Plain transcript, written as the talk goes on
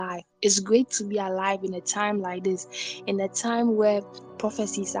alive. It's great to be alive in a time like this, in a time where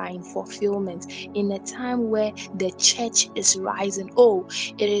prophecies are in fulfillment, in a time where the church is rising. Oh,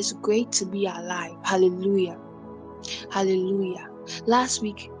 it is great to be alive. Hallelujah. Hallelujah. Last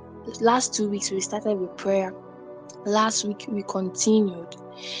 2 weeks, we started with prayer. Last week, we continued.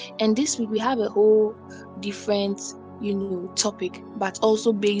 And this week, we have a whole different, topic, but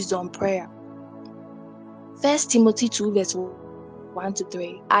also based on prayer. 1 Timothy 2 verse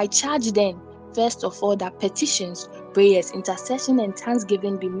 1-3. I charge then, first of all, that petitions, prayers, intercession, and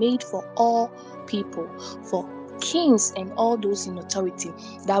thanksgiving be made for all people, for kings and all those in authority,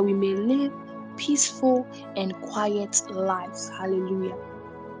 that we may live peaceful and quiet lives. Hallelujah.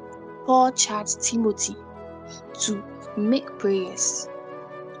 Paul charged Timothy to make prayers,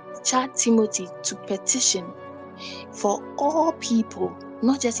 charged Timothy to petition for all people,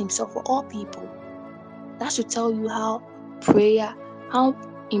 not just himself, for all people. That should tell you how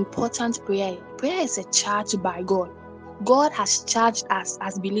important prayer is. Prayer is a charge by God. God has charged us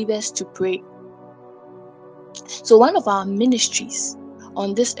as believers to pray. So one of our ministries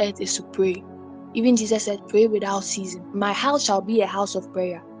on this earth is to pray. Even Jesus said, pray without ceasing. My house shall be a house of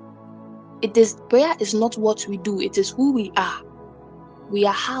prayer. Prayer is not what we do, it is who we are. We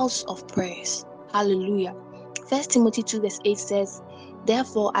are house of prayers. Hallelujah. 1 Timothy 2 verse 8 says,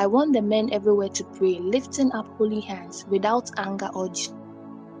 therefore, I want the men everywhere to pray, lifting up holy hands without anger or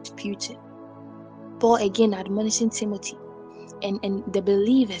disputing. Paul again admonishing Timothy and the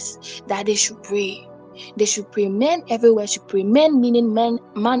believers that they should pray. They should pray. Men everywhere should pray. Men meaning man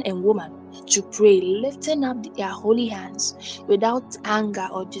and woman to pray, lifting up their holy hands without anger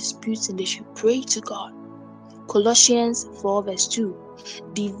or disputing. They should pray to God. Colossians 4 verse 2.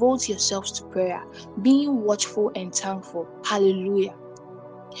 Devote yourselves to prayer, being watchful and thankful. Hallelujah.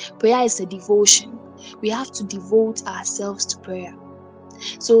 Prayer is a devotion. We have to devote ourselves to prayer.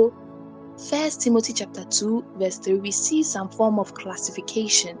 So 1 Timothy chapter 2 verse 3, we see some form of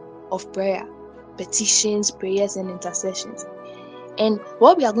classification of prayer, petitions, prayers, and intercessions. And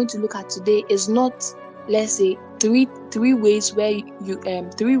what we are going to look at today is not, let's say, three ways where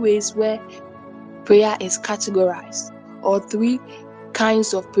prayer is categorized, or three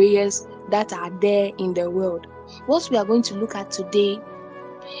kinds of prayers that are there in the world. What we are going to look at today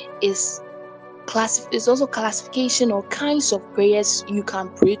is also classification or kinds of prayers you can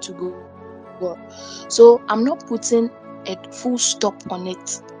pray to God. So I'm not putting a full stop on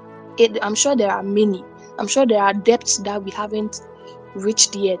it. I'm sure there are many. I'm sure there are depths that we haven't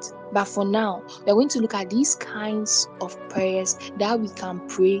reached yet. But for now, we're going to look at these kinds of prayers that we can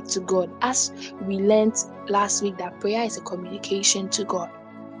pray to God. As we learned last week that prayer is a communication to God.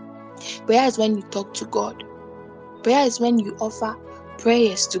 Prayer is when you talk to God. Prayer is when you offer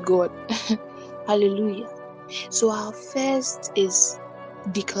prayers to God. Hallelujah. So our first is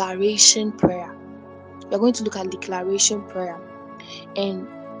declaration prayer. We're going to look at declaration prayer. And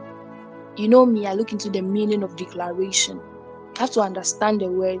you know me, I look into the meaning of declaration. You have to understand the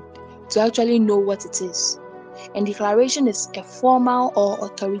word to actually know what it is. And declaration is a formal or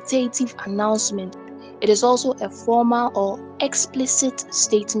authoritative announcement. It is also a formal or explicit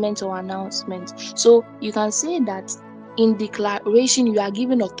statement or announcement. So you can say that in declaration, you are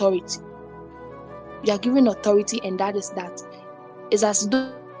given authority. You are given authority, and that is that. It's as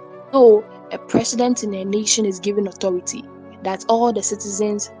though a president in a nation is given authority, that all the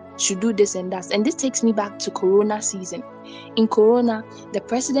citizens should do this and that. And this takes me back to Corona season. In Corona, the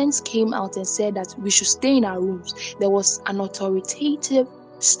presidents came out and said that we should stay in our rooms. There was an authoritative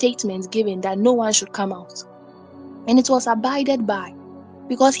statement given that no one should come out. And it was abided by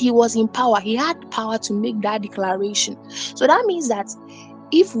because he was in power. He had power to make that declaration. So that means that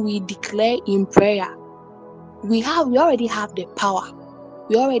if we declare in prayer, we already have the power.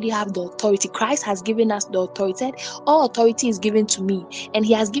 We already have the authority. Christ has given us the authority. All authority is given to me, and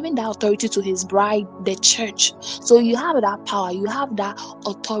he has given that authority to his bride, the church. So you have that power, you have that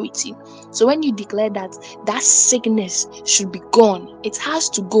authority. So when you declare that sickness should be gone, it has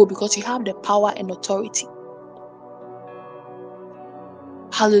to go because you have the power and authority.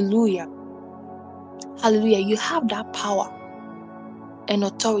 Hallelujah. Hallelujah. You have that power and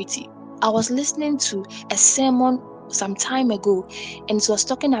authority. I was listening to a sermon some time ago, and it was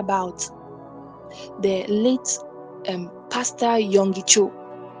talking about the late Pastor Yonggi Cho,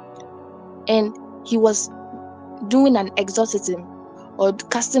 and he was doing an exorcism or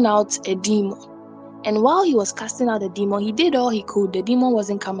casting out a demon. And while he was casting out the demon, he did all he could. The demon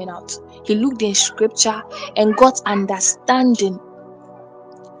wasn't coming out. He looked in scripture and got understanding.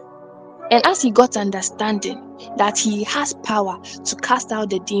 And as he got understanding that he has power to cast out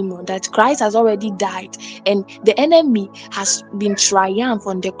the demon, that Christ has already died, and the enemy has been triumphed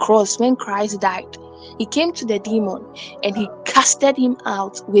on the cross when Christ died, he came to the demon and he casted him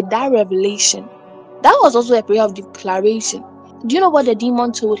out with that revelation. That was also a prayer of declaration. Do you know what the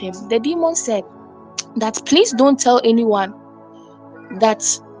demon told him? The demon said that please don't tell anyone that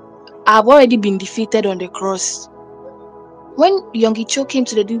I've already been defeated on the cross. When Yonggi came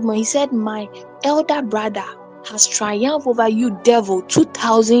to the demon, he said, my elder brother has triumphed over you, devil,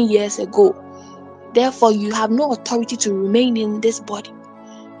 2,000 years ago. Therefore, you have no authority to remain in this body.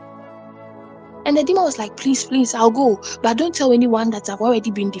 And the demon was like, please, I'll go. But don't tell anyone that I've already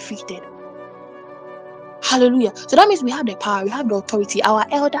been defeated. Hallelujah. So that means we have the power, we have the authority. Our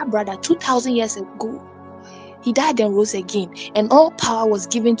elder brother, 2,000 years ago, he died and rose again. And all power was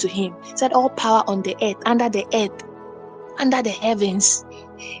given to him. He said all power on the earth, under the heavens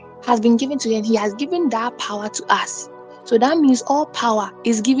has been given to him. He has given that power to us. So that means all power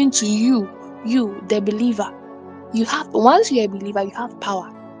is given to you, the believer. You have, once you're a believer, you have power.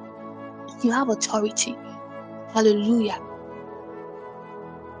 You have authority. Hallelujah.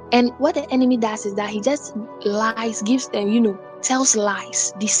 And what the enemy does is that he just lies, gives them, tells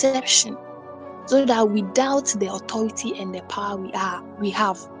lies, deception, so that we doubt the authority and the power we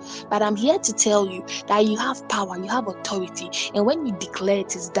have. But I'm here to tell you that you have power, you have authority, and when you declare,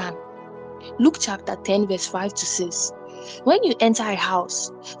 it is done. Luke chapter 10 verse 5 to 6. When you enter a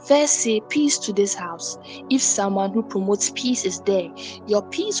house, first say peace to this house. If someone who promotes peace is there, your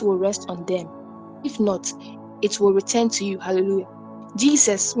peace will rest on them. If not, it will return to you. Hallelujah.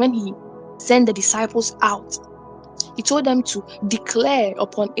 Jesus, when he sent the disciples out, he told them to declare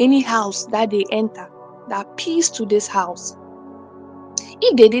upon any house that they enter that peace to this house.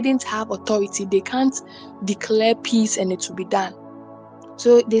 If they didn't have authority, they can't declare peace and it will be done.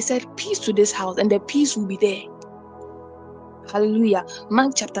 So they said peace to this house and the peace will be there. Hallelujah.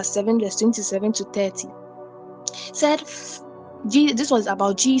 Mark chapter 7 verse 27 to 30 said, this was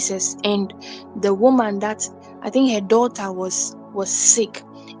about Jesus and the woman that I think her daughter was sick,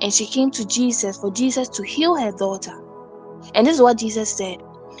 and she came to Jesus for Jesus to heal her daughter. And this is what Jesus said,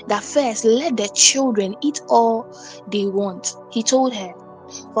 that first let the children eat all they want. He told her,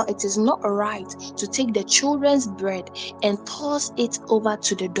 for it is not right to take the children's bread and toss it over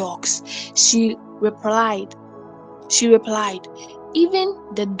to the dogs. She replied, even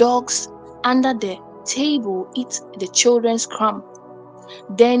the dogs under the table eat the children's crumb.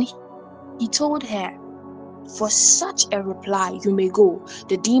 Then he told her, for such a reply you may go.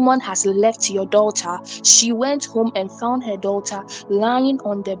 The demon has left your daughter. She went home and found her daughter lying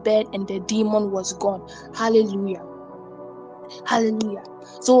on the bed and the demon was gone. Hallelujah. Hallelujah.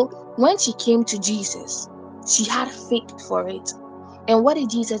 So when she came to Jesus, she had faith for it. And what did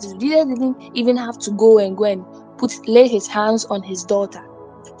Jesus do? Jesus didn't even have to go and lay his hands on his daughter.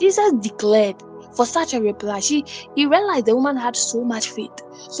 Jesus declared for such a reply. He realized the woman had so much faith.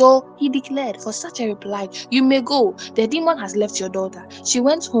 So he declared for such a reply, you may go. The demon has left your daughter. She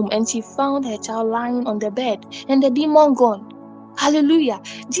went home and she found her child lying on the bed and the demon gone. Hallelujah.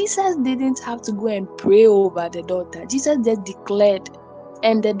 Jesus didn't have to go and pray over the daughter. Jesus just declared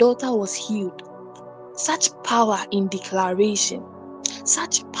and the daughter was healed. Such power in declaration.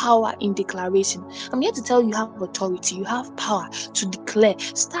 Such power in declaration. I'm here to tell you, you have authority, you have power to declare.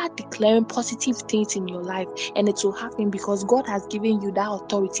 Start declaring positive things in your life and it will happen because God has given you that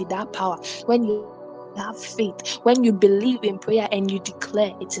authority, that power. When you have faith, when you believe in prayer and you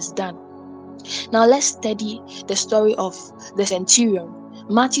declare, it is done. Now let's study the story of the centurion.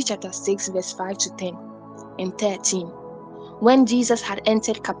 Matthew chapter 6 verse 5 to 10 and 13. When Jesus had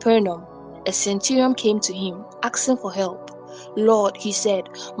entered Capernaum, a centurion came to him asking for help. Lord, he said,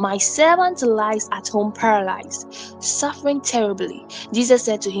 my servant lies at home paralyzed, suffering terribly. Jesus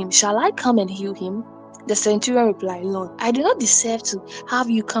said to him, shall I come and heal him? The centurion replied, Lord, I do not deserve to have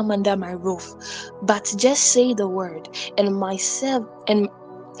you come under my roof, but just say the word, and my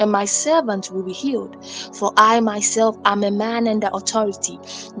servant will be healed. For I myself am a man under authority,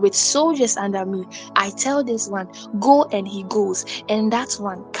 with soldiers under me. I tell this one, go, and he goes, and that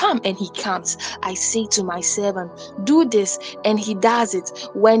one, come, and he comes. I say to my servant, do this, and he does it.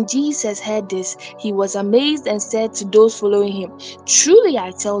 When Jesus heard this, he was amazed and said to those following him, truly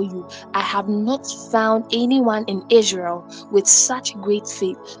I tell you, I have not found anyone in Israel with such great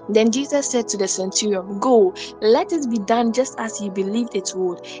faith. Then Jesus said to the centurion, go, let it be done just as he believed it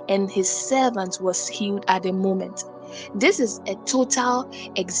would. And his servant was healed at the moment. This is a total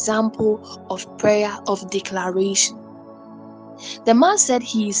example of prayer of declaration. The man said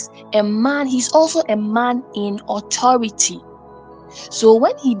he's a man, he's also a man in authority. So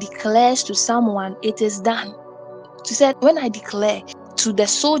when he declares to someone, it is done. He said, when I declare to the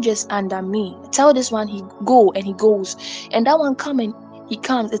soldiers under me, tell this one he go, and he goes, and that one come and he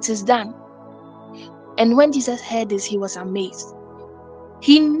comes, it is done. And when Jesus heard this, he was amazed.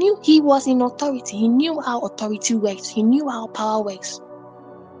 He knew he was in authority. He knew how authority works. He knew how power works.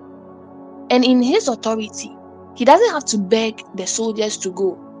 And in his authority, he doesn't have to beg the soldiers to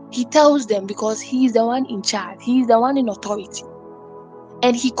go. He tells them because he is the one in charge. He is the one in authority.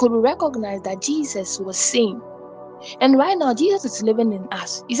 And he could recognize that Jesus was saying. And right now, Jesus is living in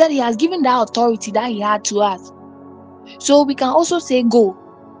us. He said he has given that authority that he had to us. So we can also say go,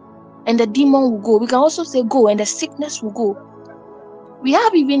 and the demon will go. We can also say go, and the sickness will go. We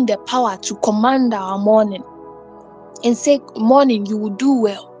have even the power to command our morning and say, morning, you will do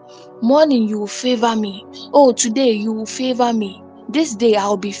well. Morning, you will favor me. Oh, today you will favor me. This day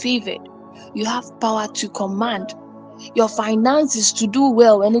I'll be favored. You have power to command your finances to do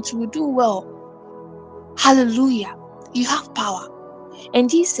well, and it will do well. Hallelujah. You have power.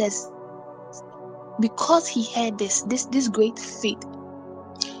 And Jesus, because he had this great faith,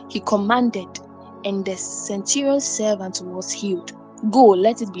 he commanded, and the centurion's servant was healed. Go,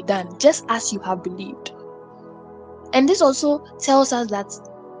 let it be done, just as you have believed. And this also tells us that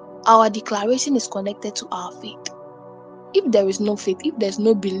our declaration is connected to our faith. If there is no faith, if there's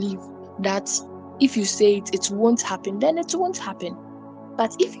no belief that if you say it, it won't happen, then it won't happen.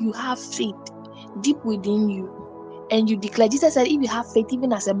 But if you have faith deep within you, and you declare, Jesus said, if you have faith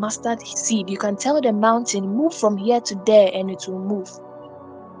even as a mustard seed, you can tell the mountain, move from here to there, and it will move.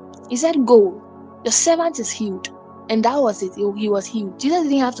 He said, go, your servant is healed. And that was it. He was healed. Jesus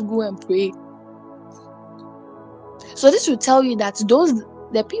didn't have to go and pray. So this will tell you that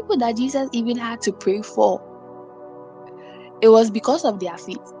the people that Jesus even had to pray for, it was because of their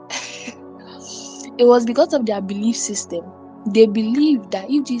faith. It was because of their belief system. They believed that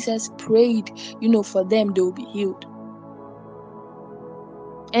if Jesus prayed, for them, they will be healed.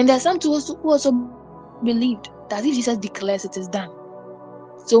 And there are some who also believed that if Jesus declares, it is done.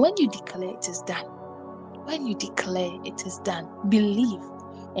 So when you declare, it is done. When you declare, it is done. Believe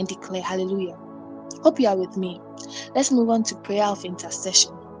and declare. Hallelujah. Hope you are with me. Let's move on to prayer of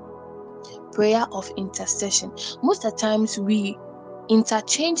intercession. Prayer of intercession. Most of the times we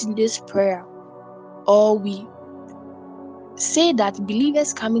interchange this prayer, or we say that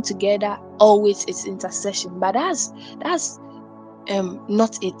believers coming together always is intercession, but that's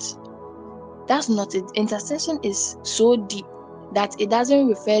not it. That's not it. Intercession is so deep that it doesn't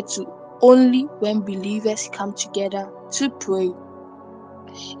refer to only when believers come together to pray.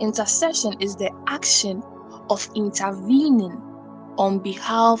 Intercession is the action of intervening on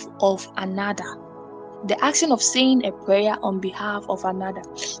behalf of another. The action of saying a prayer on behalf of another.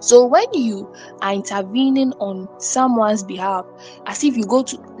 So when you are intervening on someone's behalf, as if you go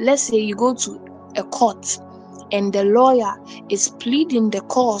to, let's say you go to a court and the lawyer is pleading the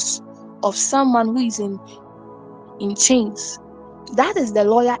cause of someone who is in chains, that is the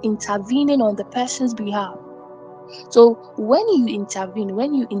lawyer intervening on the person's behalf. So when you intervene,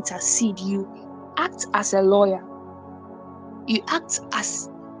 when you intercede, you act as a lawyer. You act as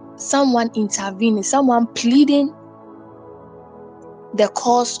someone intervening, someone pleading the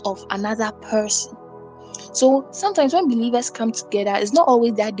cause of another person. So sometimes when believers come together, it's not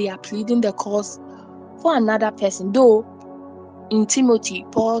always that they are pleading the cause for another person. Though in Timothy,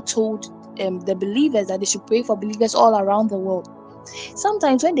 Paul told the believers that they should pray for believers all around the world.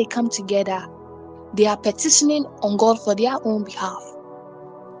 Sometimes when they come together, they are petitioning on God for their own behalf.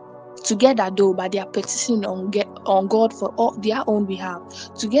 Together though, but they are petitioning on God for their own behalf.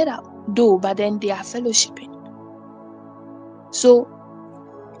 Together though, but then they are fellowshipping. So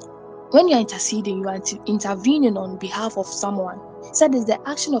when you are interceding, you are intervening on behalf of someone. That is the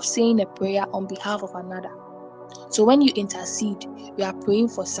action of saying a prayer on behalf of another. So when you intercede, you are praying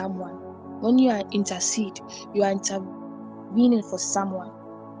for someone. When you are intercede, you are intervening for someone.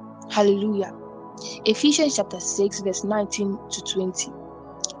 Hallelujah. Ephesians chapter 6 verse 19 to 20.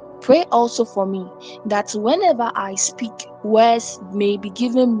 Pray also for me, that whenever I speak, words may be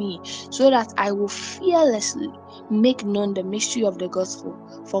given me, so that I will fearlessly make known the mystery of the gospel,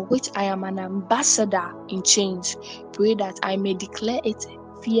 for which I am an ambassador in chains. Pray that I may declare it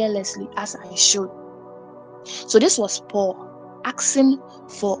fearlessly as I should. So this was Paul asking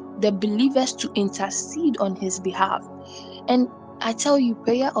for the believers to intercede on his behalf. And I tell you,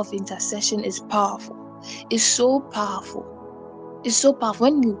 prayer of intercession is powerful. It's so powerful. It's so powerful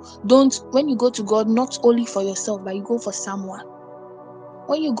when you go to God not only for yourself, but you go for someone.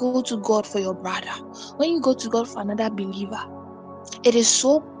 When you go to God for your brother, when you go to God for another believer, it is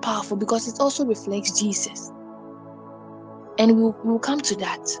so powerful because it also reflects Jesus. And we'll come to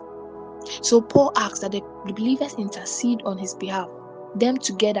that. So Paul asks that the believers intercede on his behalf. Them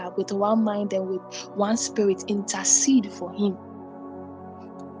together with one mind and with one spirit intercede for him,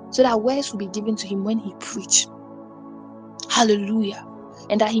 so that words will be given to him when he preach. Hallelujah.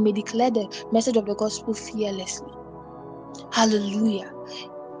 And that he may declare the message of the gospel fearlessly. Hallelujah.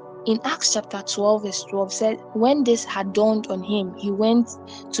 In Acts chapter 12 verse 12 said, when this had dawned on him, he went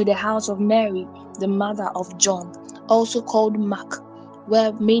to the house of Mary, the mother of John, also called Mark,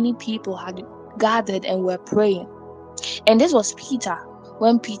 where many people had gathered and were praying. And this was Peter,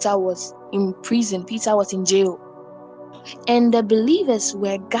 when Peter was in prison, Peter was in jail. And the believers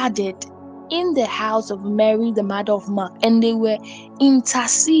were gathered in the house of Mary, the mother of Mark, and they were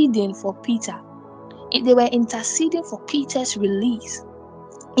interceding for Peter. They were interceding for Peter's release.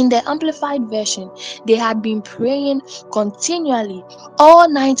 In the Amplified Version, they had been praying continually all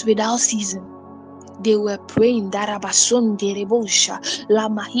night without ceasing. They were praying, oh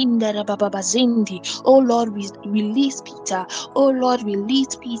Lord, release Peter. Oh Lord,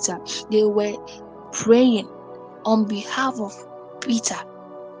 release Peter. They were praying on behalf of Peter.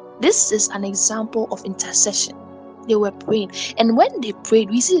 This is an example of intercession. They were praying. And when they prayed,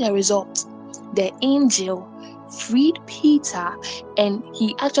 we see the result. The angel freed Peter, and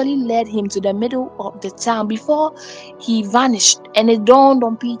he actually led him to the middle of the town before he vanished. And it dawned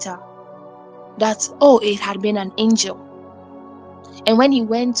on Peter that, oh, it had been an angel. And when he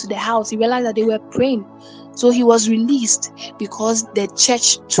went to the house, he realized that they were praying. So he was released because the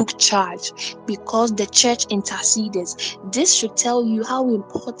church took charge, because the church interceded. This should tell you how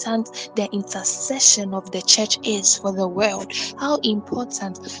important the intercession of the church is for the world, how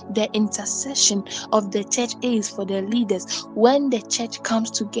important the intercession of the church is for the leaders. When the church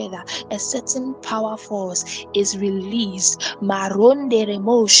comes together, a certain power force is released. Maronde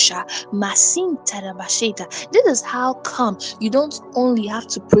remosha, masinta rabasheta. This is how come you don't only have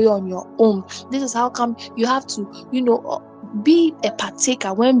to pray on your own. This is how come you have to, be a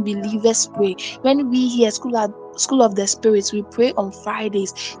partaker when believers pray. When we here School of the Spirits, we pray on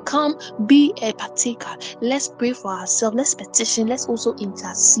Fridays. Come be a partaker. Let's pray for ourselves. Let's petition. Let's also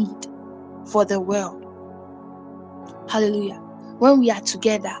intercede for the world. Hallelujah. When we are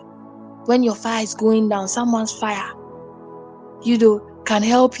together, when your fire is going down, someone's fire, can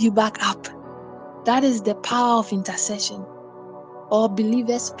help you back up. That is the power of intercession, or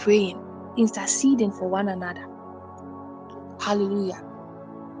believers praying, interceding for one another. Hallelujah.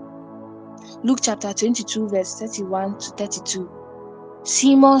 Luke chapter 22 verse 31 to 32.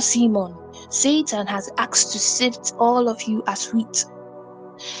 Simon, Simon, Satan has asked to sift all of you as wheat.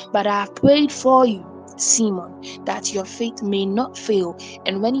 But I have prayed for you, Simon, that your faith may not fail,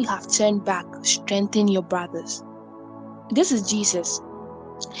 and when you have turned back, strengthen your brothers. This is Jesus.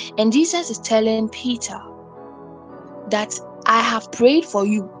 And Jesus is telling Peter that I have prayed for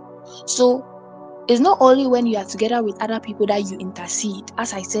you. So it's not only when you are together with other people that you intercede,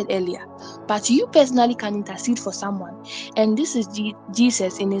 as I said earlier, but you personally can intercede for someone. And this is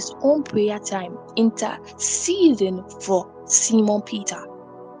Jesus in his own prayer time interceding for Simon Peter.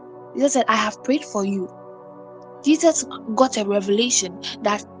 Jesus said, I have prayed for you. Jesus got a revelation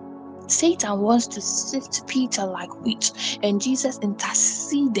that Satan wants to sift Peter like wheat, and Jesus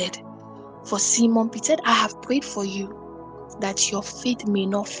interceded for Simon Peter. Said, I have prayed for you that your faith may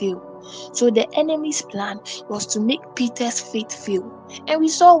not fail. So the enemy's plan was to make Peter's faith fail. And we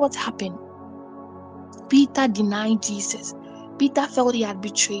saw what happened. Peter denied Jesus. Peter felt he had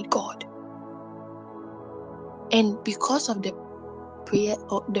betrayed God. And because of the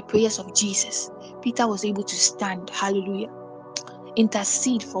prayers of Jesus, Peter was able to stand. Hallelujah.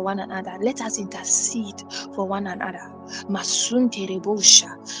 Intercede for one another. Let us intercede for one another. Masunte rebosha,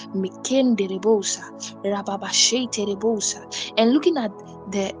 mikende rebosa, rababashete rebosa. And looking at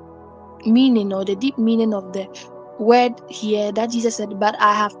the meaning, or the deep meaning of the word here that Jesus said, but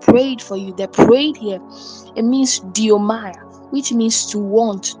I have prayed for you. The prayed here, it means diomai, which means to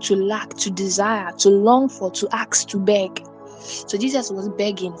want, to lack, to desire, to long for, to ask, to beg. So Jesus was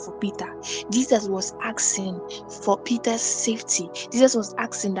begging for Peter. Jesus was asking for Peter's safety. Jesus was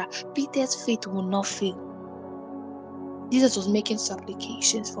asking that Peter's faith will not fail. Jesus was making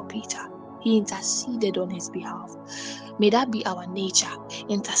supplications for Peter. He interceded on his behalf. May that be our nature,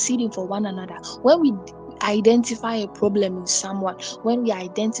 interceding for one another. When we identify a problem in someone, when we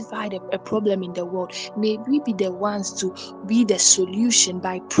identify a problem in the world, may we be the ones to be the solution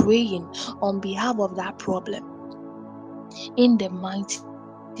by praying on behalf of that problem. In the mighty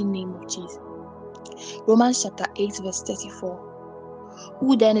name of Jesus. Romans chapter 8 verse 34.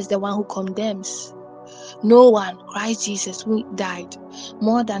 Who then is the one who condemns? No one, Christ Jesus, who died,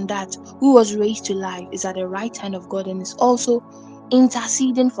 more than that, who was raised to life, is at the right hand of God and is also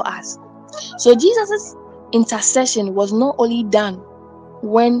interceding for us. So Jesus' intercession was not only done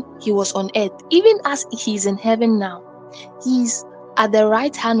when he was on earth, even as he's in heaven now, he's at the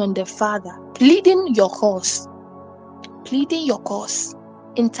right hand on the Father, pleading your cause,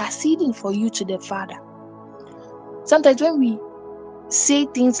 interceding for you to the Father. Sometimes when we say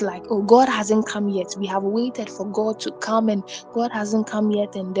things like, oh, God hasn't come yet, we have waited for God to come and God hasn't come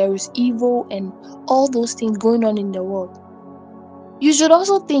yet, and there is evil and all those things going on in the world, you should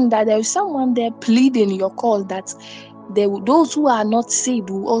also think that there is someone there pleading your cause, that those who are not saved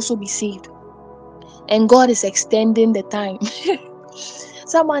will also be saved, and God is extending the time.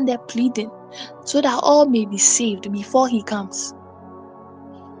 Someone there pleading so that all may be saved before he comes.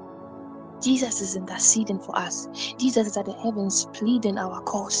 Jesus is interceding for us. Jesus is at the heavens pleading our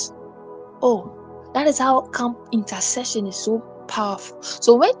cause. Oh, that is how come intercession is so powerful.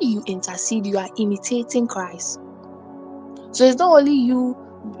 So when you intercede, you are imitating Christ. So it's not only you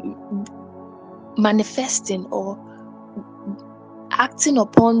manifesting or acting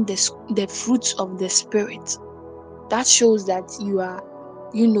upon the fruits of the Spirit. That shows that you are,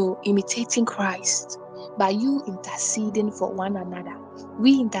 imitating Christ by you interceding for one another.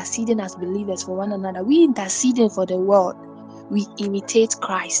 We interceding as believers for one another. We interceding for the world. We imitate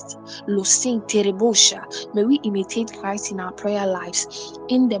Christ. May we imitate Christ in our prayer lives.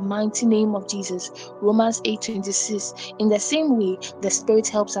 In the mighty name of Jesus. Romans 8:26. In the same way, the Spirit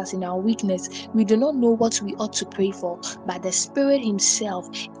helps us in our weakness. We do not know what we ought to pray for, but the Spirit Himself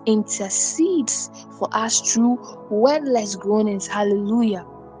intercedes for us through wordless groanings. Hallelujah.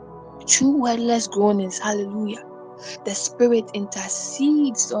 True wordless groanings. Hallelujah. The Spirit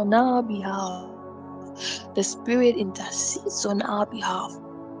intercedes on our behalf. The Spirit intercedes on our behalf.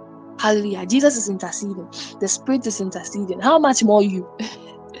 Hallelujah. Jesus is interceding. The Spirit is interceding. How much more you?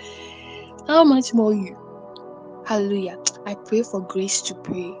 How much more you? Hallelujah. I pray for grace to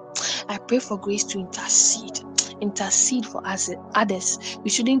pray. I pray for grace to intercede. Intercede for us, others. We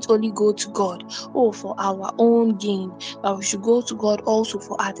shouldn't only go to God, for our own gain, but we should go to God also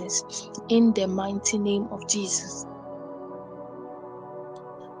for others. In the mighty name of Jesus.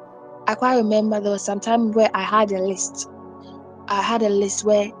 I quite remember there was some time where I had a list.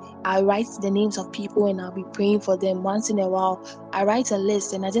 Where I write the names of people and I'll be praying for them. Once in a while, I write a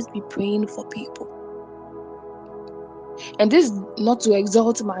list and I just be praying for people. And this is not to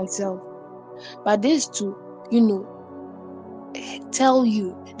exalt myself, but this to, tell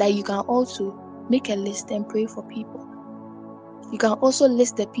you that you can also make a list and pray for people. You can also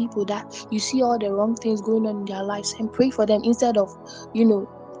list the people that you see all the wrong things going on in their lives and pray for them instead of,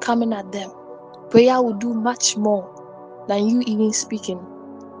 coming at them. Prayer will do much more than you even speaking.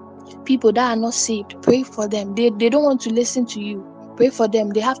 People that are not saved, pray for them. They don't want to listen to you. Pray for them.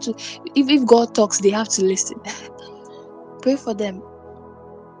 They have to, if God talks, they have to listen. Pray for them.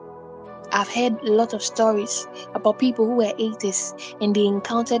 I've heard a lot of stories about people who were atheists and they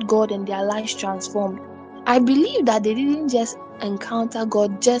encountered God and their lives transformed. I believe that they didn't just encounter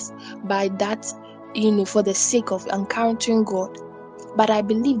God just by that, for the sake of encountering God. But I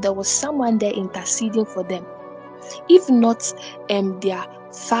believe there was someone there interceding for them. If not their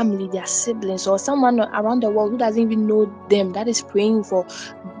family, their siblings, or someone around the world who doesn't even know them that is praying for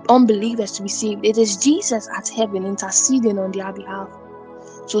unbelievers to be saved, it is Jesus at heaven interceding on their behalf.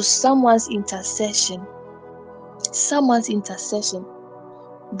 So someone's intercession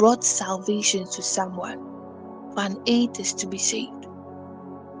brought salvation to someone, for an atheist to be saved.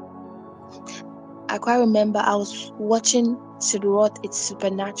 I quite remember I was watching Sidroth, It's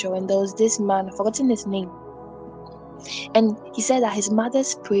Supernatural, and there was this man, I've forgotten his name, and he said that his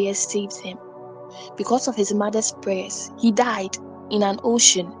mother's prayers saved him. Because of his mother's prayers, he died in an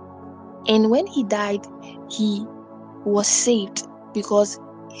ocean, and when he died, he was saved because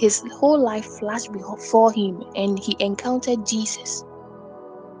his whole life flashed before him and he encountered Jesus.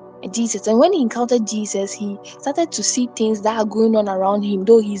 And when he encountered Jesus, he started to see things that are going on around him,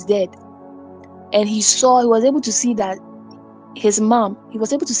 though he's dead. And he was able to see that his mom, he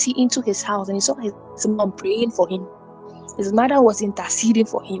was able to see into his house and he saw his mom praying for him. His mother was interceding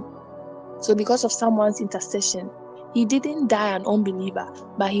for him. So because of someone's intercession, he didn't die an unbeliever,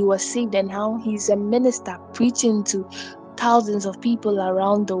 but he was saved, and now he's a minister preaching to thousands of people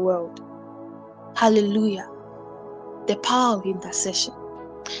around the world. Hallelujah. The power of intercession.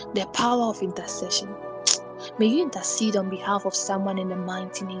 The power of intercession. May you intercede on behalf of someone in the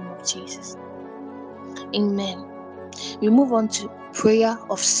mighty name of Jesus. Amen. We move on to prayer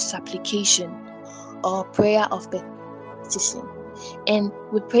of supplication or prayer of petition. And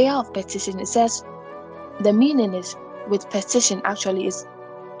with prayer of petition, it says, the meaning is with petition actually is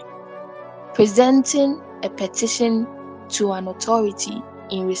presenting a petition to an authority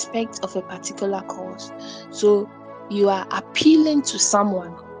in respect of a particular cause. So you are appealing to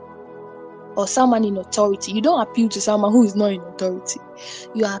someone or someone in authority. You don't appeal to someone who is not in authority.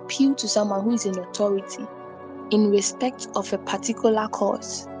 You appeal to someone who is in authority in respect of a particular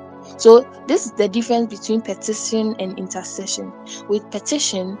cause. So this is the difference between petition and intercession. With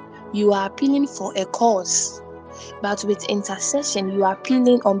petition, you are appealing for a cause, but with intercession, you are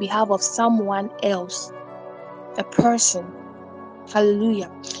appealing on behalf of someone else, a person.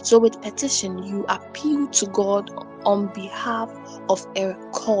 Hallelujah. So with petition, you appeal to God on behalf of a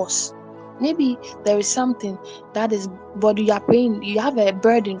cause. Maybe there is something that is, but you are praying, you have a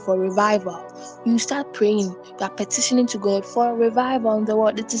burden for revival. You start praying, you are petitioning to God for a revival in the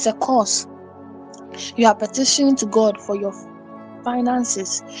world. It is a cause. You are petitioning to God for your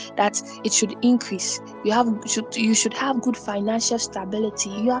finances, that it should increase. You should have good financial stability.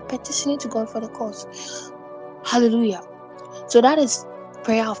 You are petitioning to God for the cause. Hallelujah. So that is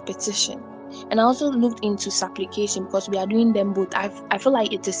prayer of petition. And I also looked into supplication because we are doing them both. I feel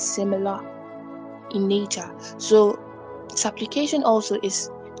like it is similar in nature. So supplication also is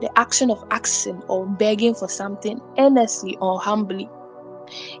the action of asking or begging for something earnestly or humbly.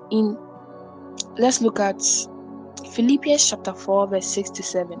 Let's look at Philippians chapter 4 verse 6 to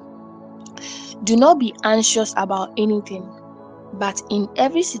 7. Do not be anxious about anything, but in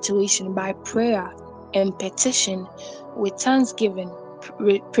every situation by prayer and petition with thanksgiving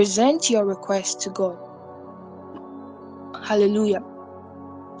present your request to God. Hallelujah.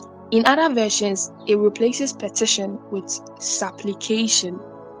 In other versions, it replaces petition with supplication.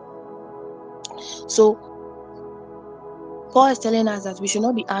 So Paul is telling us that we should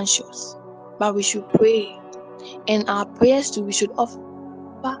not be anxious, but we should pray. And our prayers too, we should offer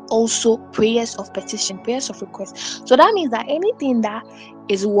also prayers of petition, prayers of request. So that means that anything that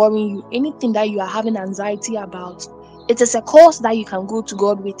is worrying you, anything that you are having anxiety about, it is a cause that you can go to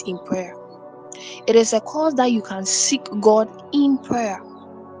God with in prayer. It is a cause that you can seek God in prayer.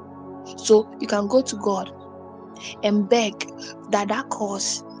 So you can go to God and beg that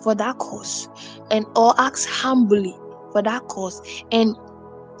cause, for that cause, and or ask humbly for that cause. And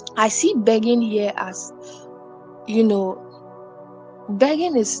I see begging here as,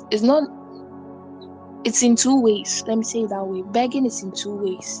 begging is not, it's in two ways. Let me say it that way. Begging is in two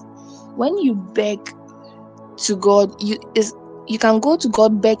ways. When you beg to God, you can go to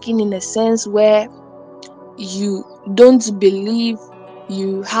God begging in a sense where you don't believe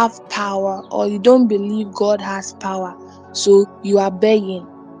you have power, or you don't believe God has power, so you are begging,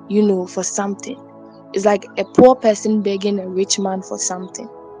 for something. It's like a poor person begging a rich man for something.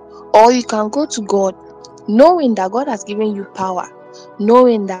 Or you can go to God knowing that God has given you power,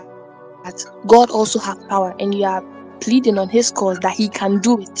 knowing that God also has power, and you are pleading on his cause that he can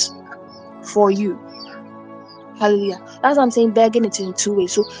do it for you. Hallelujah. That's what I'm saying. Begging it in two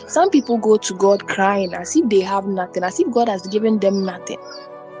ways. So some people go to God crying as if they have nothing, as if God has given them nothing.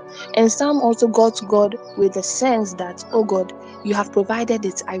 And some also go to God with the sense that, oh God, you have provided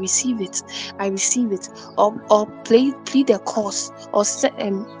it, I receive it, or plead a cause, or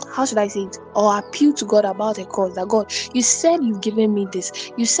how should I say it, or appeal to God about a cause, that God, you said you've given me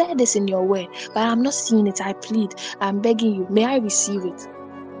this, you said this in your word, but I'm not seeing it. I plead, I'm begging you, may I receive it?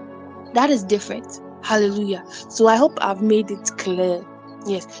 That is different. Hallelujah. So I hope I've made it clear.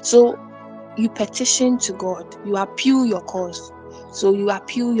 Yes. So you petition to God, you appeal your cause. So you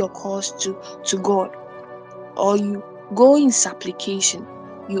appeal your cause to God, or you go in supplication.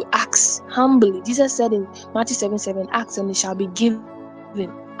 You ask humbly. Jesus said in Matthew 7:7, ask and it shall be given.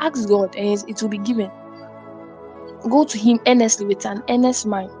 Ask God and it will be given. Go to him earnestly with an earnest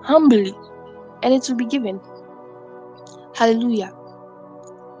mind, humbly, and it will be given. Hallelujah.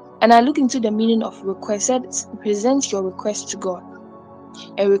 And I look into the meaning of request. Said present your request to God.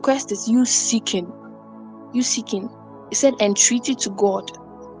 A request is you seeking. It said entreaty to God,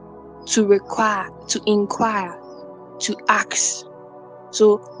 to require, to inquire, to ask.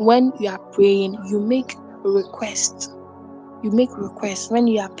 So when you are praying, you make request. When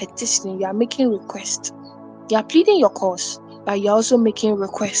you are petitioning, you are making request. You are pleading your cause, but you are also making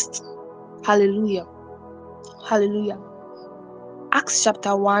request. Hallelujah. Hallelujah. Acts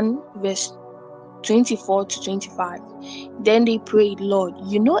chapter 1 verse 24 to 25. Then they prayed, Lord,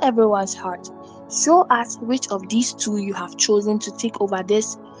 you know everyone's heart. Show us which of these two you have chosen to take over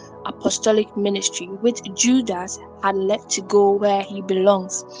this apostolic ministry, which Judas had left to go where he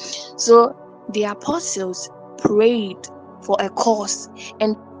belongs. So the apostles prayed for a cause,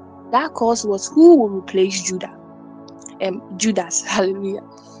 and that cause was who will replace Judas. Hallelujah.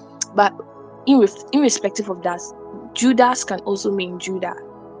 But irrespective of that, Judas can also mean Judah.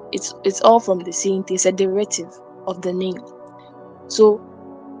 It's all from the same thing. It's a derivative of the name. So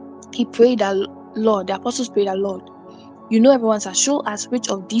he prayed that, Lord, the apostles prayed that, Lord, you know everyone's as show us which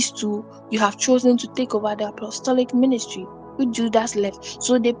of these two you have chosen to take over the apostolic ministry, which Judas left.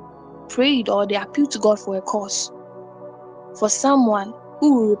 So they prayed, or they appealed to God for a cause, for someone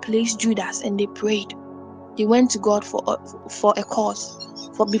who will replace Judas, and they prayed. They went to God for a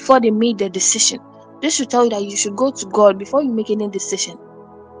cause, for before they made their decision. This should tell you that you should go to God before you make any decision.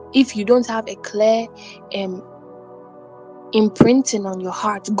 If you don't have a clear imprinting on your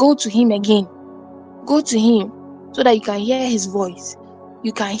heart, go to Him again. Go to Him so that you can hear His voice.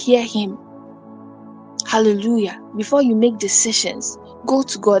 You can hear Him. Hallelujah. Before you make decisions, go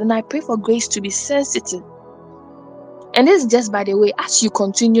to God. And I pray for grace to be sensitive. And this is just by the way, as you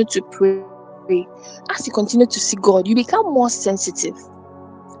continue to pray, as you continue to see God, you become more sensitive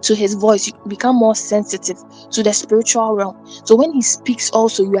to His voice. You become more sensitive to the spiritual realm. So when He speaks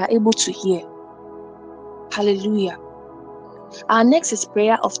also, you are able to hear. Hallelujah. Our next is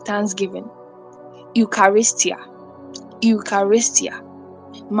prayer of thanksgiving. Eucharistia. Eucharistia.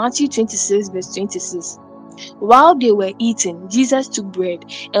 Matthew 26 verse 26. While they were eating, Jesus took bread,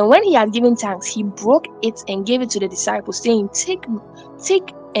 and when He had given thanks, He broke it and gave it to the disciples, saying, Take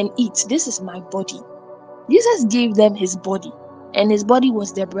and eat. This is my body. Jesus gave them His body, and His body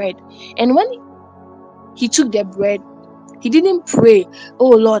was the bread. And when He took the bread, He didn't pray, oh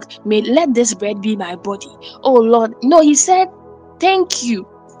Lord, let this bread be my body. Oh Lord. No, He said, thank you.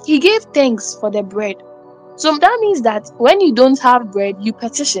 He gave thanks for the bread. So that means that when you don't have bread, you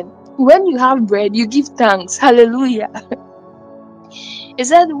petition. When you have bread, you give thanks. Hallelujah. He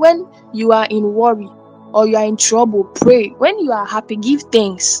said, when you are in worry or you are in trouble, pray. When you are happy, give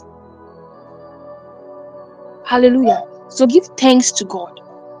thanks. Hallelujah. So give thanks to God.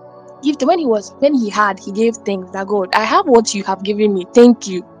 He gave thanks that God, I have what you have given me. Thank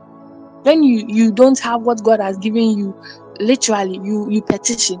you. When you don't have what God has given you, literally you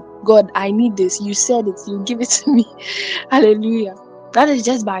petition God, I need this. You said it, you give it to me. Hallelujah. That is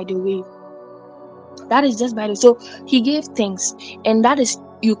just by the way. So He gave thanks, and that is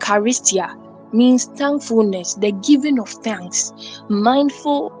Eucharistia, means thankfulness, the giving of thanks,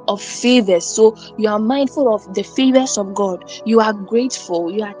 mindful of favors. So you are mindful of the favors of God. You are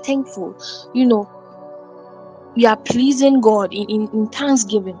grateful. You are thankful. You are pleasing God in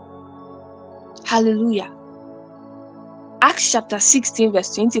thanksgiving. Hallelujah. Acts chapter 16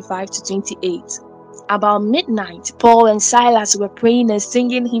 verse 25 to 28. About midnight, Paul and Silas were praying and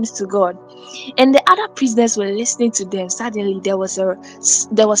singing hymns to God, and the other prisoners were listening to them. Suddenly there was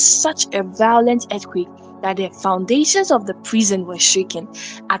such a violent earthquake that the foundations of the prison were shaken.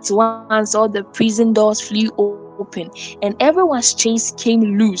 At once all the prison doors flew open, and everyone's chains came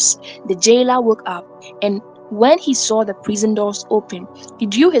loose. The jailer woke up, and when he saw the prison doors open, he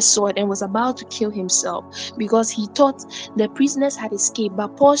drew his sword and was about to kill himself, because he thought the prisoners had escaped.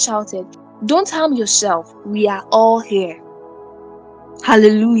 But Paul shouted, don't harm yourself. We are all here.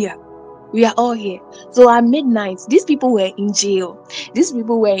 Hallelujah. We are all here. So at midnight, these people were in jail. These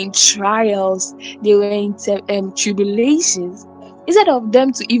people were in trials. They were in tribulations. Instead of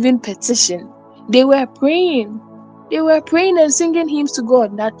them to even petition, they were praying. They were praying and singing hymns to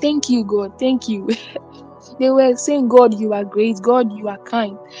God. That thank you, God. Thank you. They were saying, God, you are great. God, you are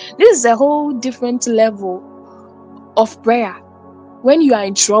kind. This is a whole different level of prayer. When you are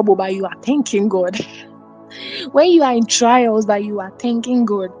in trouble, but you are thanking God. When you are in trials, but you are thanking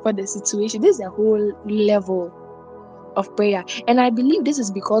God for the situation. This is a whole level of prayer. And I believe this is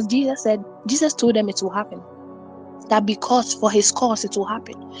because Jesus told them it will happen. That because for His cause it will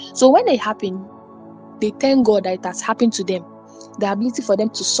happen. So when it happened, they thank God that it has happened to them. The ability for them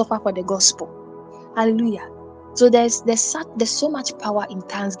to suffer for the gospel. Hallelujah. So there's so much power in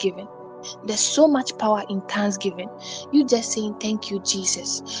thanksgiving. There's so much power in thanksgiving. You just saying thank you,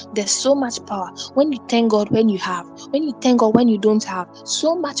 Jesus. There's so much power when you thank God when you have, when you thank God when you don't have.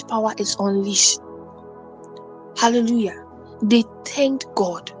 So much power is unleashed. Hallelujah. They thanked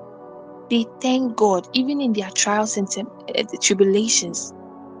God. They thanked God even in their trials and tribulations.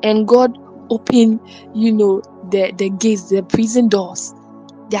 And God opened, the gates, the prison doors.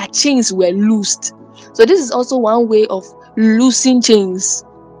 Their chains were loosed. So this is also one way of loosing chains.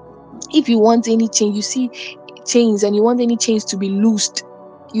 If you want any chain, you see chains and you want any chains to be loosed,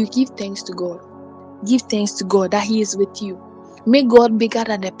 you give thanks to God. Give thanks to God that He is with you. Make God bigger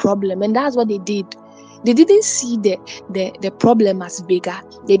than the problem. And that's what they did. They didn't see the problem as bigger.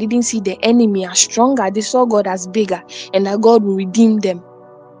 They didn't see the enemy as stronger. They saw God as bigger, and that God will redeem them.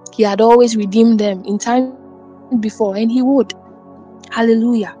 He had always redeemed them in time before, and He would.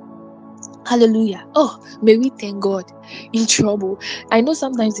 Hallelujah. Hallelujah. Oh, may we thank God in trouble. I know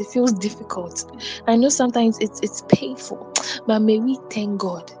sometimes it feels difficult. I know sometimes it's painful, but may we thank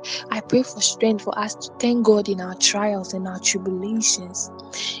God. I pray for strength for us to thank God in our trials and our tribulations.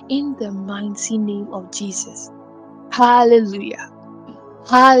 In the mighty name of Jesus. Hallelujah.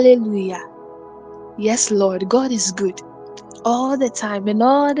 Hallelujah. Yes, Lord, God is good. All the time, and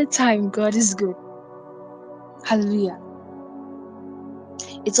all the time, God is good. Hallelujah.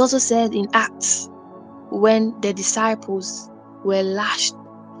 It's also said in Acts when the disciples were lashed,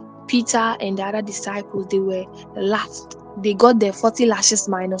 Peter and the other disciples, they were lashed. They got their 40 lashes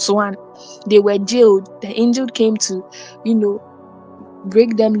minus one. They were jailed. The angel came to,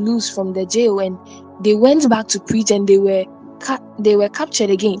 break them loose from the jail, and they went back to preach, and they were captured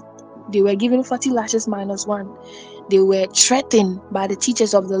again. They were given 40 lashes minus one. They were threatened by the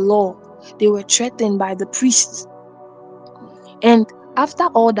teachers of the law. They were threatened by the priests. And after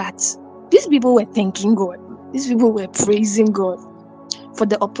all that, these people were thanking God. These people were praising God for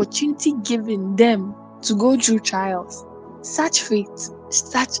the opportunity given them to go through trials. Such faith,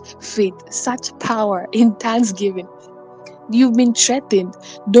 such power in thanksgiving. You've been threatened.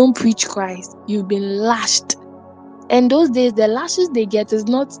 Don't preach Christ. You've been lashed. And those days, the lashes they get is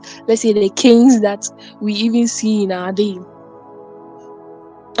not, let's say, the canes that we even see in our day.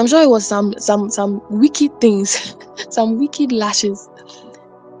 I'm sure it was some wicked things, some wicked lashes.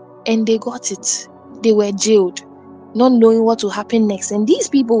 And they got it. They were jailed, not knowing what will happen next. And these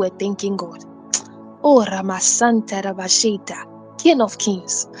people were thanking God. Oh, Ramasanta Rabasheta, King of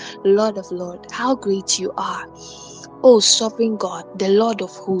Kings, Lord of Lords, how great you are. Oh, sovereign God, the Lord of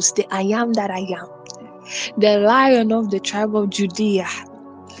hosts, the I am that I am, the Lion of the tribe of Judea.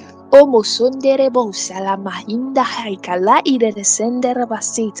 Oh, Mosonderebo Salamahinda Haikala Ida Descendera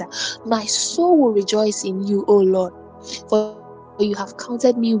Baseta. My soul will rejoice in you, O Lord, for you have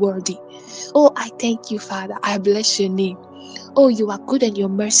counted me worthy. Oh, I thank you, Father. I bless your name. Oh, you are good and your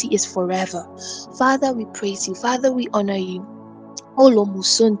mercy is forever. Father, we praise you. Father, we honor you. Oh,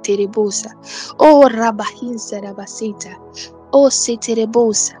 Lomuson Terebosa. Oh, Rabahin Sarabaseta. Oh,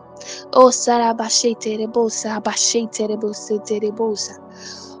 Seterebosa. Oh, Sarabashe Terebosa. Abashe Terebosa Terebosa.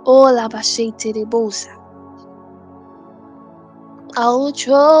 Oh, Labashe Terebosa. I will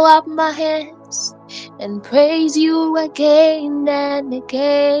throw up my hands and praise you again and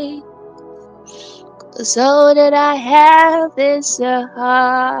again. So that I have this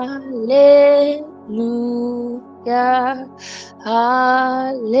hallelujah,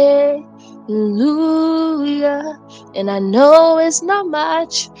 hallelujah. And I know it's not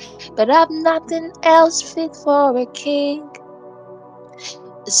much, but I've nothing else fit for a king,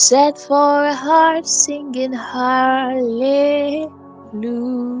 set for a heart singing hallelujah,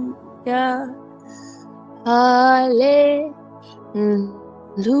 hallelujah.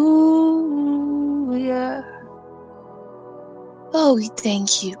 Oh, we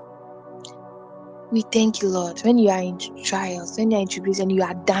thank you. We thank you, Lord. When you are in trials, when you are in tribulation, you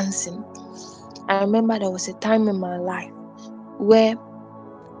are dancing. I remember there was a time in my life where,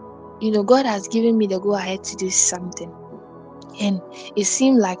 God has given me the go ahead to do something. And it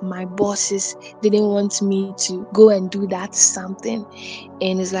seemed like my bosses didn't want me to go and do that something.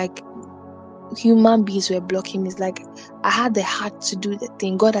 And it's like human beings were blocking me. It's like I had the heart to do the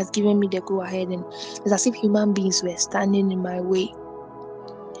thing. God has given me the go ahead. And it's as if human beings were standing in my way.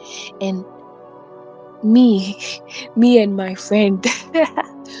 And me and my friend,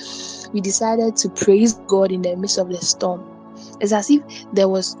 we decided to praise God in the midst of the storm. It's as if there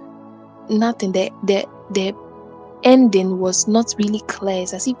was nothing. The ending was not really clear.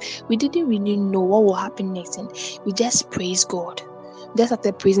 It's as if we didn't really know what will happen next, and we just praised God. We just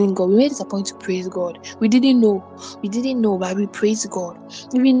started praising God. We made it a point to praise God. We didn't know, but we praised God.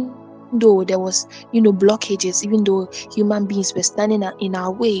 Even though there was, blockages, even though human beings were standing in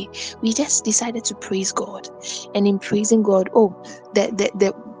our way, we just decided to praise God. And in praising God,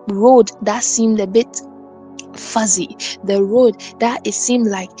 the road that seemed a bit fuzzy, the road that it seemed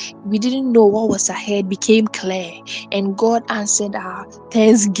like we didn't know what was ahead, became clear, and God answered our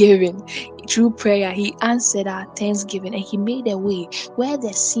thanksgiving through prayer. He answered our thanksgiving, and He made a way where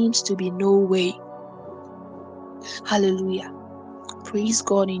there seems to be no way. Hallelujah. Praise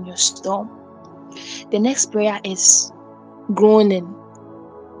God in your storm. The next prayer is groaning.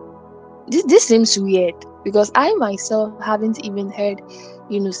 This seems weird because I myself haven't even heard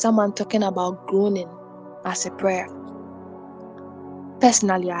someone talking about groaning as a prayer.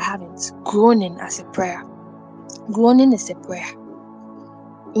 Personally, I haven't. Groaning as a prayer. Groaning is a prayer.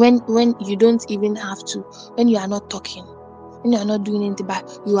 When you don't even have to, when you are not talking, when you are not doing anything,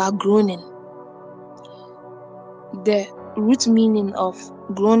 but you are groaning. The root meaning of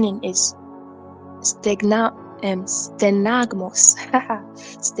groaning is stenagmos,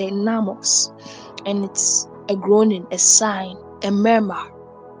 stenamos, and it's a groaning, a sign, a murmur,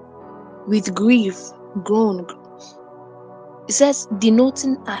 with grief, groan. It says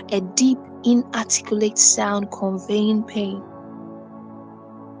denoting a deep, inarticulate sound conveying pain.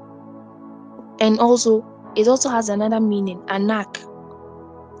 And also, it also has another meaning, anak,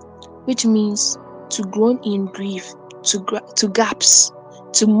 which means to groan in grief, to gasp,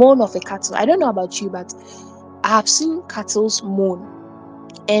 to moan of a cattle. I don't know about you, but I have seen cattle moan,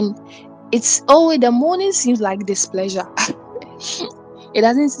 and it's always the moaning seems like displeasure. It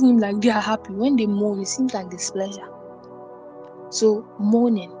doesn't seem like they are happy. When they moan, it seems like displeasure. So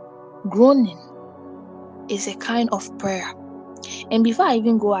moaning, groaning is a kind of prayer. And before I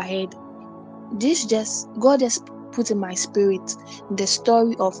even go ahead, God just put in my spirit the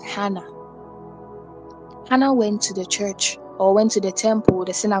story of Hannah. Hannah went to the church, or went to the temple,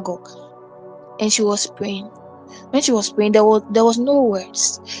 the synagogue, and she was praying. When she was praying, there was no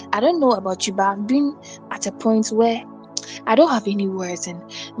words. I don't know about you, but I've been at a point where I don't have any words, and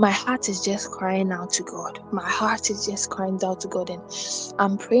my heart is just crying out to God. My heart is just crying out to God, and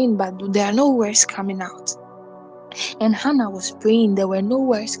I'm praying, but there are no words coming out. And Hannah was praying, there were no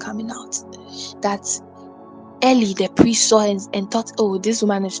words coming out. That Eli, the priest, saw and thought, oh, this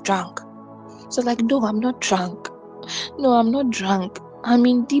woman is drunk. So like, no, I'm not drunk. No, I'm not drunk. I'm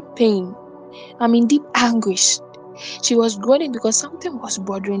in deep pain. I'm in deep anguish. She was groaning because something was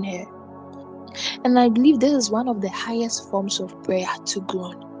bothering her. And I believe this is one of the highest forms of prayer, to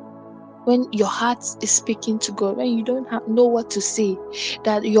groan. When your heart is speaking to God, when you don't know what to say,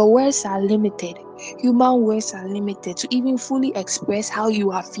 that your words are limited. Human words are limited to even fully express how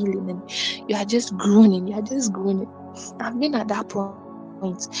you are feeling, and you are just groaning. You are just groaning. I've been at that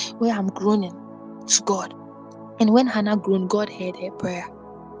point where I'm groaning to God. And when Hannah groaned, God heard her prayer.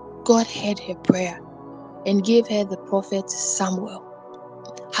 God heard her prayer and gave her the prophet Samuel.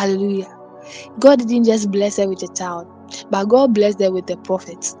 Hallelujah. God didn't just bless her with a child, but God blessed her with a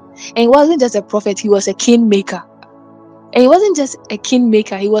prophet. And he wasn't just a prophet, he was a king maker. And he wasn't just a king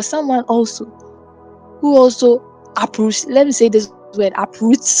maker, he was someone also who also approves, let me say this word,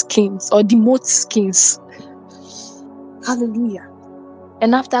 uproots kings or demotes kings. Hallelujah.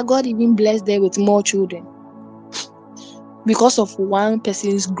 And after, God even blessed her with more children because of one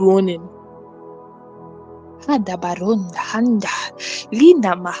person's groaning. Hada baronda handa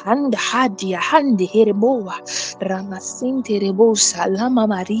lina mahanda hadia hande hereboa ramasinte rebosa lama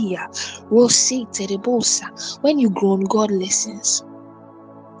Maria rosite rebosa. When you groan, God listens.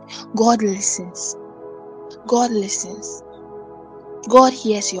 God listens. God listens. God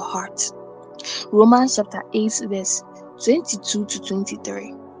hears your heart. Romans chapter 8 verse 22 to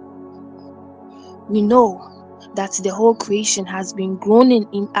 23. We know that the whole creation has been groaning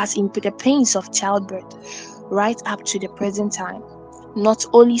in the pains of childbirth right up to the present time. Not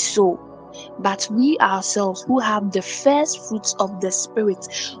only so, but we ourselves who have the first fruits of the Spirit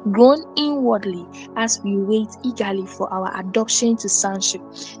groan inwardly as we wait eagerly for our adoption to sonship,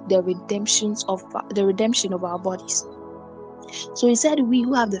 the redemption of our bodies. So he said, we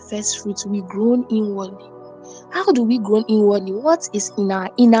who have the first fruits, we groan inwardly. How do we groan inwardly? What is in our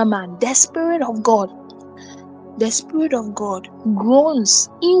inner man? The Spirit of God. The Spirit of God groans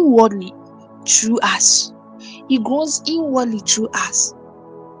inwardly through us. He groans inwardly through us.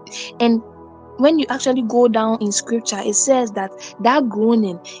 And when you actually go down in scripture, it says that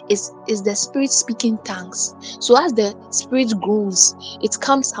groaning is the Spirit speaking tongues. So as the Spirit groans, it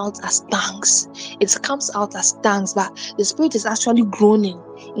comes out as tongues. It comes out as tongues, but the Spirit is actually groaning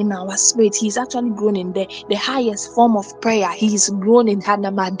in our spirit. He is actually groaning. The highest form of prayer, he is groaning.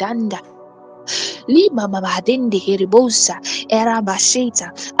 Hanamadanda. Lima mabadende heribosa era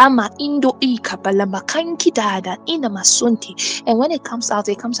basheta ama indo ika balamakanki dada ina masunti. And when it comes out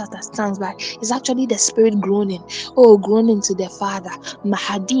as tongues, but it's actually the Spirit groaning. Oh, groaning to the Father.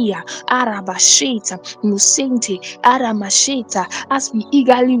 Mahadia arabasheta musente aramasheta, as we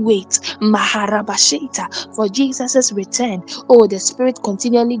eagerly wait maharabasheta for Jesus' return. Oh, the Spirit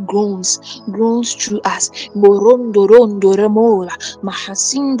continually groans through us. Borondo rondo remola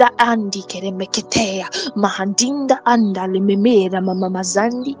mahasinda andi keremeketea mahandinda anda limemera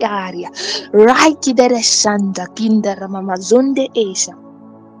mamamazandi aria raiki dereshanda kinda ramamazonde esha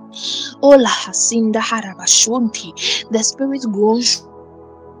ola hasinda harabashunti. The Spirit groans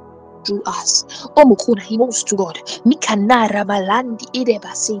through us. Omukuna, he moves to God. Mikanara balandi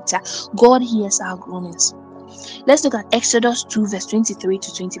idebaseta. God hears our groanings. Let's look at Exodus 2 verse 23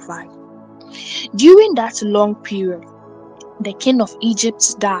 to 25. During that long period, the king of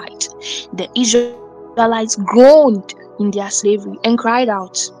Egypt died. The Israelites groaned in their slavery and cried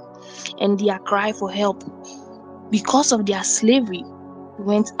out. and their cry for help because of their slavery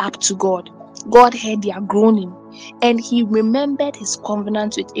went up to God. God heard their groaning, and he remembered his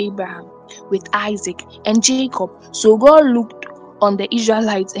covenant with Abraham, with Isaac, and Jacob. So God looked on the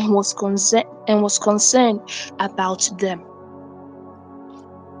Israelites and was concerned about them.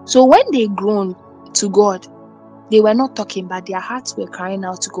 So when they groaned to God, they were not talking, but their hearts were crying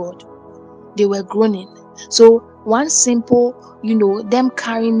out to God. They were groaning. So one simple, them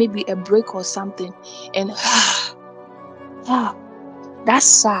carrying maybe a brick or something, and that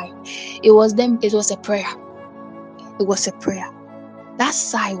sigh, it was a prayer. It was a prayer. That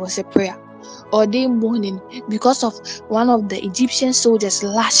sigh was a prayer. Or they mourning because of one of the Egyptian soldiers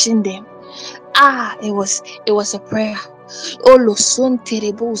lashing them. It was a prayer. Oh, Loson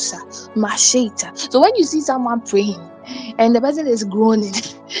Terebosa, Masheta. So when you see someone praying and the person is groaning,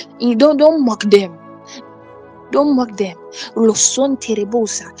 you don't mock them. Don't mock them. Loson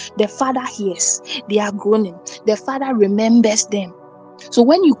Terebosa. The Father hears. They are groaning. The Father remembers them. So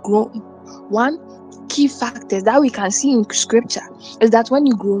when you groan, one key factor that we can see in scripture is that when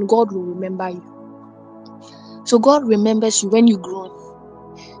you groan, God will remember you. So God remembers you when you groan.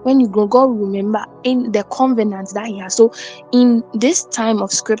 When you groan, God will remember in the covenant that he has. So in this time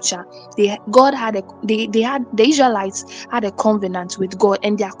of scripture, the Israelites had a covenant with God,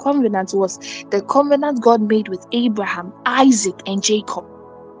 and their covenant was the covenant God made with Abraham, Isaac, and Jacob.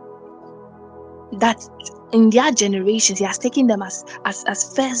 That in their generations, he has taken them as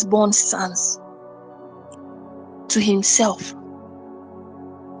firstborn sons to himself.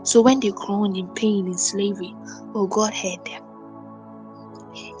 So when they groaned in pain, in slavery, God heard them.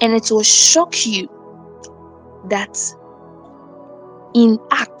 And it will shock you that in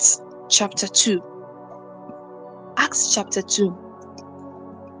Acts chapter 2,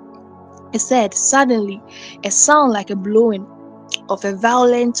 it said, suddenly a sound like a blowing of a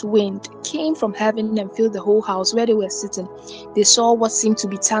violent wind came from heaven and filled the whole house where they were sitting. They saw what seemed to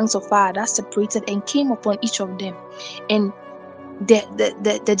be tongues of fire that separated and came upon each of them. And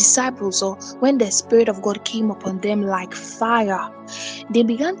the disciples, or when the Spirit of God came upon them like fire, they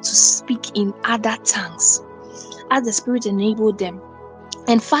began to speak in other tongues as the Spirit enabled them.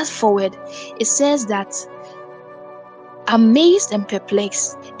 And fast forward, it says that amazed and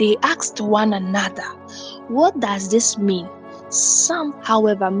perplexed, they asked one another, what does this mean? Some,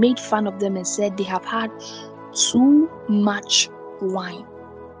 however, made fun of them and said they have had too much wine.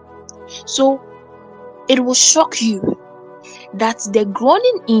 So it will shock you that the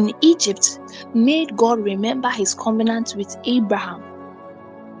groaning in Egypt made God remember his covenant with Abraham,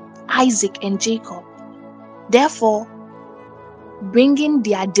 Isaac, and Jacob, therefore bringing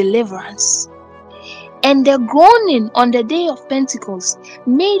their deliverance. And the groaning on the day of Pentecost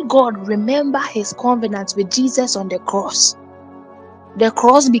made God remember his covenant with Jesus on the cross. The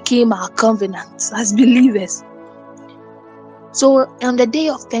cross became our covenant as believers. So on the day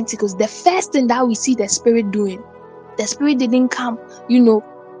of Pentecost, the first thing that we see the Spirit doing, the Spirit didn't come,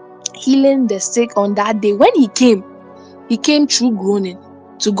 healing the sick on that day. When he came through groaning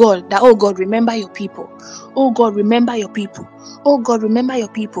to God, that, oh God, remember your people. Oh God, remember your people. Oh God, remember your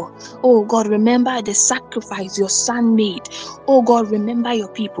people. Oh God, remember the sacrifice your son made. Oh God, remember your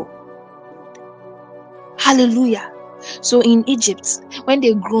people. Hallelujah. So in Egypt, when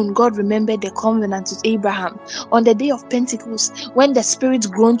they groaned, God remembered the covenant with Abraham. On the day of Pentecost, when the Spirit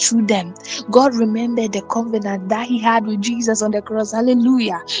groaned through them, God remembered the covenant that he had with Jesus on the cross.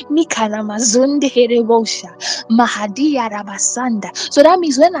 Hallelujah. So that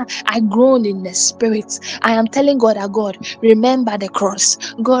means when I groan in the Spirit, I am telling God, God, remember the cross.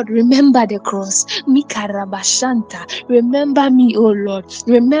 God, remember the cross. Remember me, oh Lord.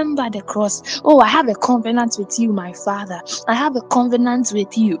 Remember the cross. Oh, I have a covenant with you, my Father. I have a covenant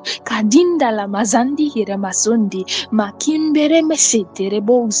with you. Kadinda la mazandi hira masundi, ma kimbere meshetere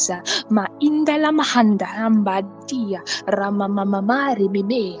bosa, ma indala mahanda ambadia, rama mamamari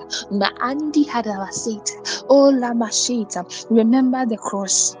mimea, ma andi hadavaseta, oh la masheta. Remember the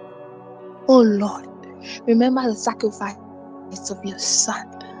cross. Oh Lord, remember the sacrifice of your Son.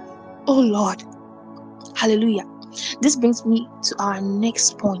 Oh Lord, hallelujah. This brings me to our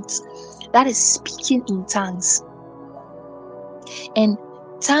next point, that is speaking in tongues. And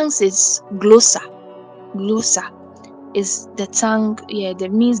tongues is glossa. Glossa is the tongue,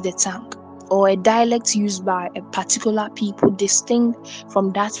 that means the tongue, or a dialect used by a particular people distinct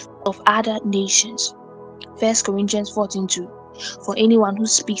from that of other nations. 1 Corinthians 14:2. For anyone who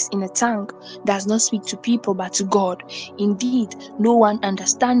speaks in a tongue does not speak to people but to God. Indeed, no one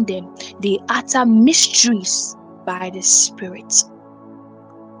understands them. They utter mysteries by the Spirit.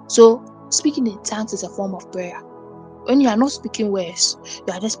 So, speaking in tongues is a form of prayer. When you are not speaking words,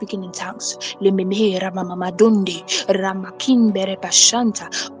 you are just speaking in tongues. Lemene ramamamadonde, ramakimbere bashanta,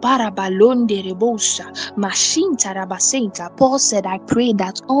 parabalonde rebosa, mashinta rabasenta. Paul said, I pray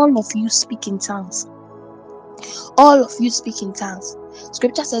that all of you speak in tongues. All of you speak in tongues.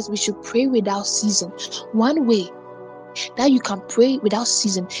 Scripture says we should pray without ceasing. One way that you can pray without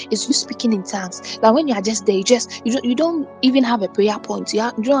ceasing is you speaking in tongues. But when you are just there, you don't even have a prayer point. You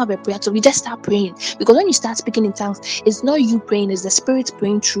don't have a prayer, so you just start praying. Because when you start speaking in tongues, it's not you praying, it's the Spirit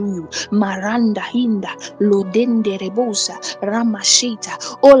praying through you. Maranda hinda lodende rebosa ramasheta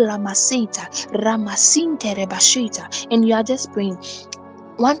olamaseta ramasinte rebasheta, and you are just praying.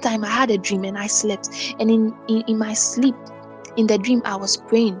 One time I had a dream and I slept, and in my sleep, in the dream, I was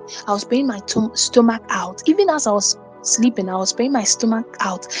praying my stomach out. Even as I was sleeping, I was praying my stomach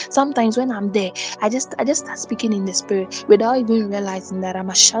out. Sometimes when I'm there, I just start speaking in the Spirit without even realizing that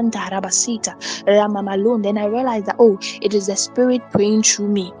I'm a shanta rabasita ramamalone. Then I realized that, oh, it is the Spirit praying through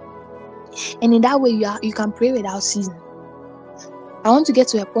me, and in that way you can pray without ceasing. I want to get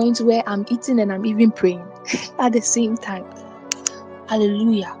to a point where I'm eating and I'm even praying at the same time.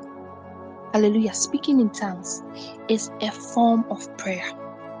 Hallelujah. Hallelujah. Speaking in tongues is a form of prayer.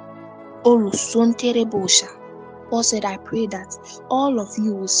 Paul said, I pray that all of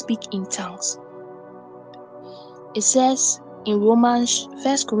you will speak in tongues. It says in Romans,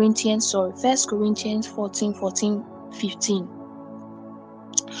 1 Corinthians 14, 15.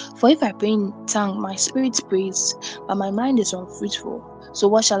 For if I pray in tongue, my spirit prays, but my mind is unfruitful. So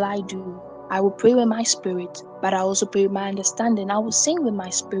what shall I do? I will pray with my spirit, but I also pray with my understanding. I will sing with my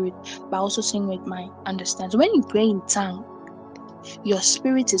spirit, but I also sing with my understanding. So when you pray in tongue, your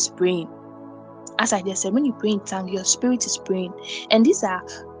spirit is praying. As I just said, when you pray in tongue, your spirit is praying. And these are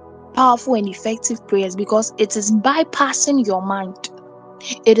powerful and effective prayers because it is bypassing your mind.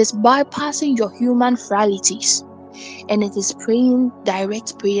 It is bypassing your human frailties. And it is praying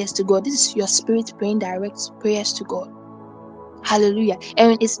direct prayers to God. This is your spirit praying direct prayers to God. Hallelujah.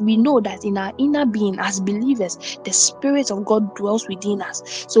 And we know that in our inner being as believers, the Spirit of God dwells within us.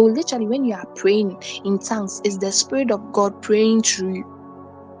 So literally when you are praying in tongues, it's the Spirit of God praying through you.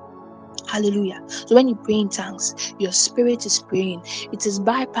 Hallelujah. So when you pray in tongues, your spirit is praying. It is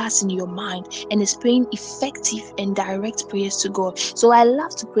bypassing your mind and is praying effective and direct prayers to God. So I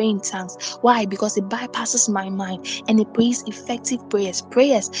love to pray in tongues. Why? Because it bypasses my mind and it prays effective prayers.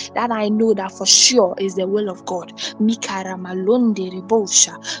 Prayers that I know that for sure is the will of God. Mikara malonde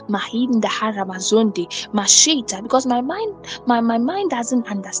rebosha, mahinda haramazonde, mashita. Because my mind doesn't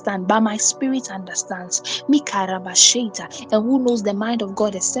understand, but my spirit understands. Mikara bashita. And who knows the mind of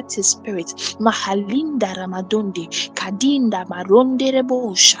God except His Spirit? Mahalinda ramadonde kadinda maronde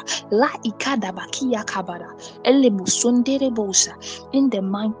rebosha la ikada bakia kabara elebusonde rebosha, in the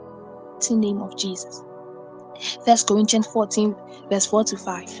mighty name of Jesus. 1 Corinthians 14 verse 4 to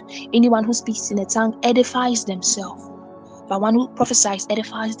 5. Anyone who speaks in a tongue edifies themselves, but one who prophesies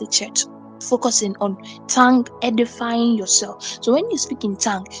edifies the church. Focusing on tongue edifying yourself. So when you speak in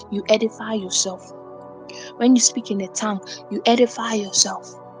tongue, you edify yourself. When you speak in a tongue, you edify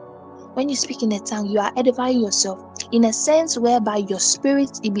yourself. When you speak in a tongue, you are edifying yourself in a sense whereby your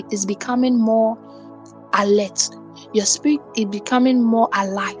spirit is becoming more alert. Your spirit is becoming more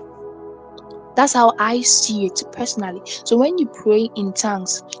alive. That's how I see it personally. So when you pray in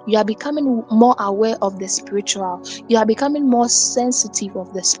tongues, you are becoming more aware of the spiritual. You are becoming more sensitive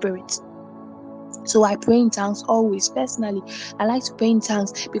of the spirit. So I pray in tongues always. Personally, I like to pray in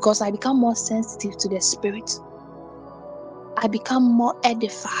tongues because I become more sensitive to the spirit. I become more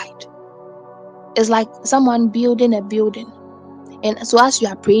edified. It's like someone building a building. And so as you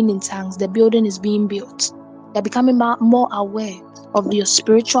are praying in tongues, the building is being built. You're becoming more aware of your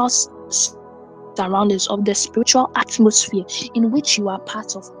spiritual surroundings, of the spiritual atmosphere in which you are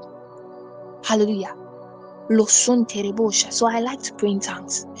part of. Hallelujah. So I like to pray in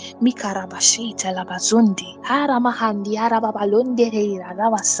tongues. When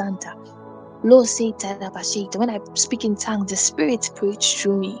I speak in tongues, the Spirit preaches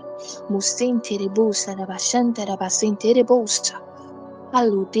through me.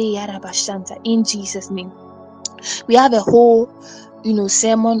 In Jesus' name. We have a whole,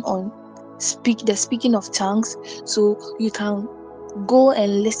 sermon on the speaking of tongues. So you can go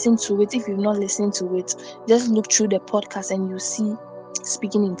and listen to it. If you've not listened to it, just look through the podcast and you see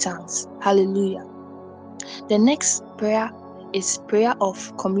speaking in tongues. Hallelujah. The next prayer is prayer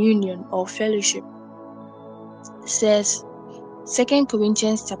of communion or fellowship. It says 2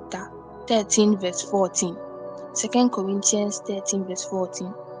 Corinthians chapter 13 verse 14. 2 Corinthians 13 verse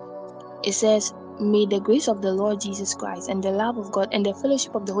 14. It says, may the grace of the Lord Jesus Christ and the love of God and the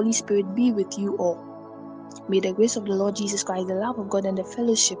fellowship of the Holy Spirit be with you all. May the grace of the Lord Jesus Christ, the love of God, and the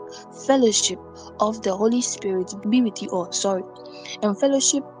fellowship of the Holy Spirit be with you all. Sorry. And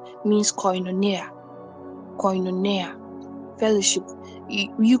fellowship means koinonia. Fellowship.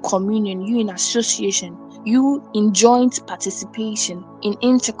 You communion, you in association, you in joint participation, in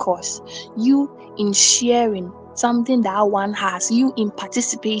intercourse, you in sharing something that one has, you in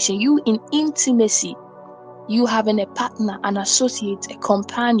participation, you in intimacy, you having a partner, an associate, a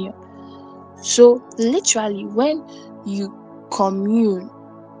companion. So literally, when you commune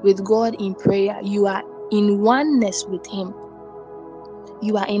with God in prayer, you are in oneness with Him.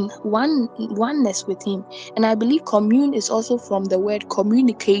 You are in oneness with Him. And I believe commune is also from the word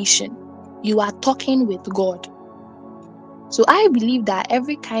communication. You are talking with God. So I believe that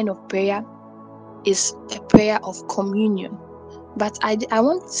every kind of prayer is a prayer of communion. But I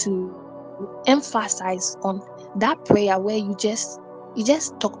want to emphasize on that prayer where you just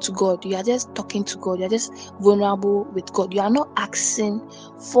talk to God. You are just talking to God. You are just vulnerable with God. You are not asking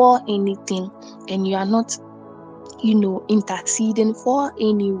for anything, and you are not interceding for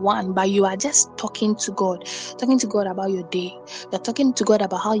anyone, but you are just talking to God about your day. You're talking to God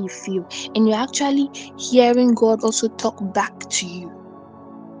about how you feel, and you're actually hearing God also talk back to you.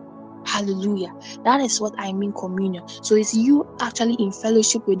 Hallelujah. That is what I mean communion. So it's you actually in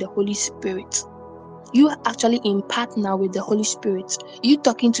fellowship with the Holy Spirit. You are actually in partner with the Holy Spirit. You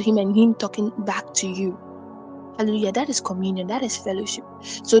talking to Him and Him talking back to you. Hallelujah. That is communion. That is fellowship.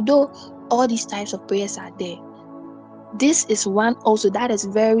 So though all these types of prayers are there, this is one also that is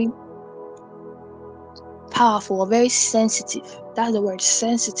very powerful or very sensitive. That's the word,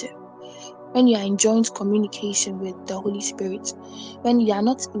 sensitive. When you are in joint communication with the Holy Spirit, when you are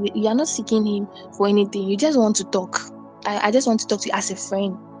not seeking Him for anything, you just want to talk. I just want to talk to you as a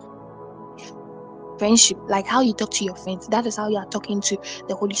friend. Friendship, like how you talk to your friends, that is how you are talking to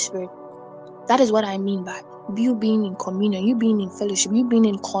the Holy Spirit. That is what I mean by you being in communion, you being in fellowship, you being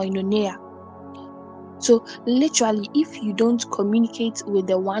in koinonia. So literally, if you don't communicate with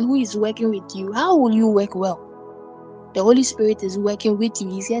the one who is working with you, how will you work well? The Holy Spirit is working with you.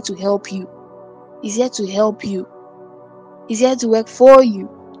 He's here to help you. He's here to help you. He's here to work for you.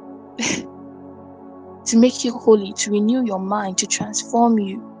 To make you holy, to renew your mind, to transform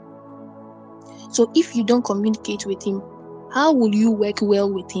you. So if you don't communicate with Him, how will you work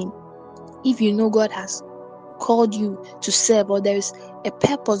well with Him? If you know God has called you to serve, or there is a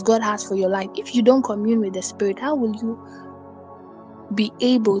purpose God has for your life, if you don't commune with the Spirit, how will you be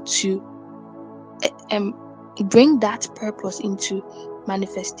able to bring that purpose into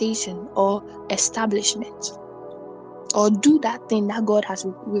manifestation or establishment, or do that thing that God has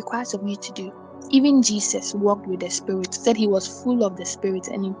requires of you to do? Even Jesus walked with the Spirit, said He was full of the Spirit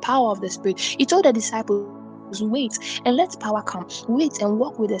and in power of the Spirit. He told the disciples, wait and let power come. Wait and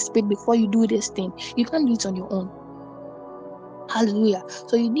walk with the Spirit before you do this thing. You can't do it on your own. Hallelujah.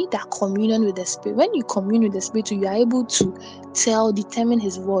 So you need that communion with the Spirit. When you commune with the Spirit, you are able to determine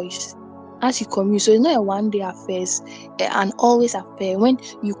His voice as you commune. So it's not a one-day affair, it's an always affair. When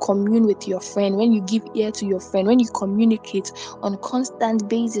you commune with your friend, when you give ear to your friend, when you communicate on a constant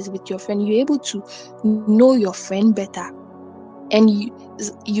basis with your friend, you're able to know your friend better, and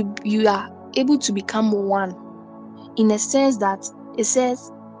you are able to become one, in a sense that it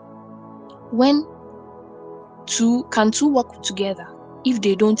says, when two work together if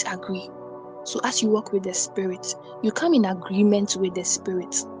they don't agree. So as you work with the Spirit, you come in agreement with the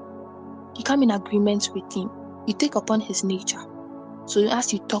Spirit. You come in agreement with Him. You take upon His nature. So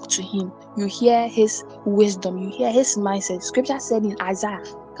as you talk to Him, you hear His wisdom, you hear His mindset. Scripture said in Isaiah,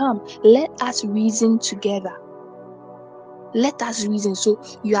 come, let us reason together. Let us reason. So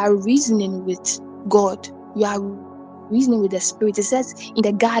you are reasoning with God. You are reasoning with the Spirit. It says in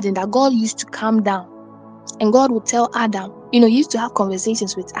the garden that God used to come down, and God would tell Adam, he used to have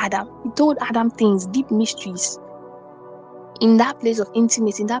conversations with Adam. He told Adam things, deep mysteries, in that place of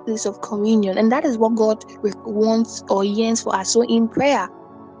intimacy, in that place of communion. And that is what God wants or yearns for us. So in prayer,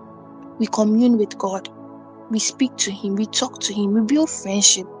 we commune with God. We speak to Him. We talk to Him. We build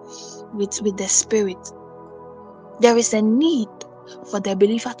friendship with the Spirit. There is a need for the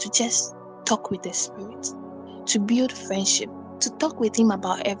believer to just talk with the Spirit, to build friendship, to talk with Him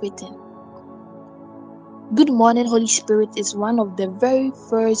about everything. Good Morning, Holy Spirit is one of the very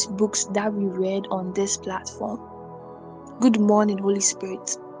first books that we read on this platform. Good morning, Holy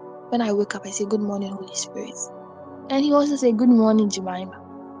Spirit. When I wake up, I say, good morning, Holy Spirit. And He also said, good morning, Jemima.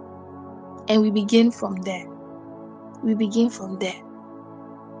 And we begin from there.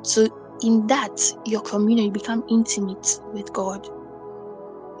 So in that, your communion, you become intimate with God.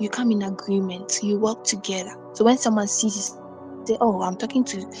 You come in agreement. You work together. So when someone sees say, oh, I'm talking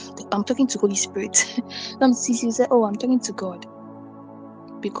to Holy Spirit. Sometimes you say, oh, I'm talking to God,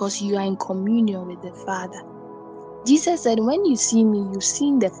 because you are in communion with the Father. Jesus said, when you see me, you've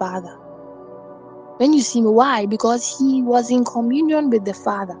seen the Father. When you see me, why? Because he was in communion with the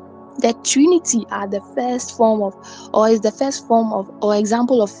Father. The Trinity are the first form of, or is the first form of, or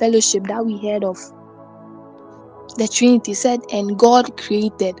example of fellowship that we heard of. The Trinity said, and God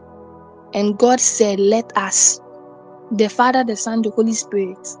created, and God said, let us. The Father, the Son, the Holy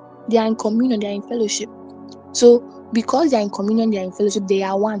Spirit, they are in communion, they are in fellowship. So because they are in communion, they are in fellowship, they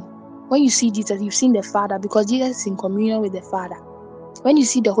are one. When you see Jesus, you've seen the Father, because Jesus is in communion with the Father. When you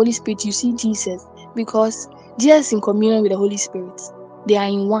see the Holy Spirit, you see Jesus, because Jesus is in communion with the Holy Spirit. They are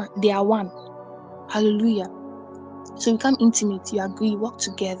in one. They are one. Hallelujah. So you become intimate, you agree, work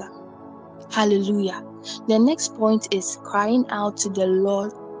together. Hallelujah. The next point is crying out to the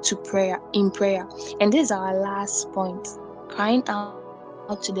Lord in prayer. And this is our last point. Crying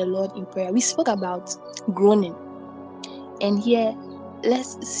out to the Lord in prayer. We spoke about groaning. And here,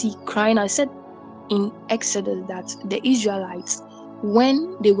 let's see crying out. I said in Exodus that the Israelites,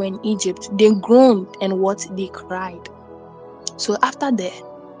 when they were in Egypt, they groaned and what they cried. So after the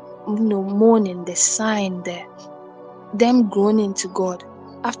mourning, the sign, them groaning to God,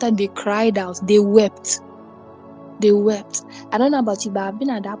 after they cried out, they wept. They wept. I don't know about you, but I've been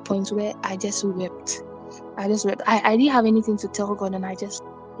at that point where I just wept. I didn't have anything to tell God, and I just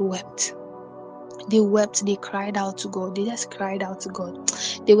wept. They wept, they cried out to God. They just cried out to God.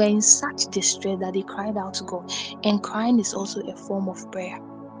 They were in such distress that they cried out to God. And crying is also a form of prayer.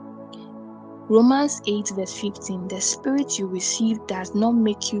 Romans 8 verse 15, the spirit you received does not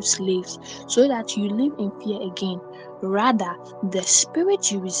make you slaves so that you live in fear again. Rather, the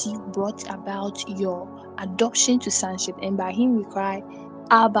spirit you received brought about your adoption to sonship, and by him we cry,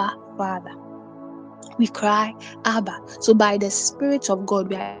 Abba, Father. We cry, Abba. So by the Spirit of God,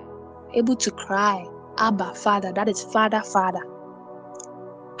 we are able to cry, Abba, Father. That is Father, Father.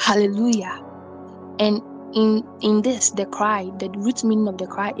 Hallelujah. And in this, the cry, the root meaning of the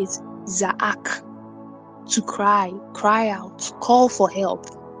cry is Za'ak. To cry out, call for help.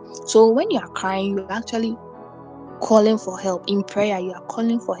 So when you are crying, you're actually calling for help. In prayer, you are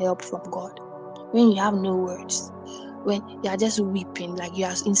calling for help from God. When you have no words, when you are just weeping, like you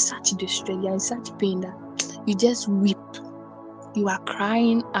are in such distress, you are in such pain that you just weep. You are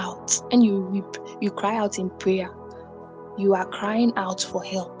crying out and you weep. You cry out in prayer. You are crying out for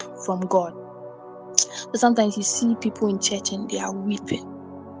help from God. So sometimes you see people in church and they are weeping.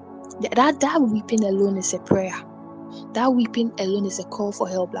 That weeping alone is a prayer. That weeping alone is a call for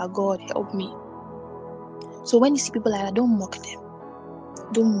help. Like, God, help me. So when you see people like that, don't mock them.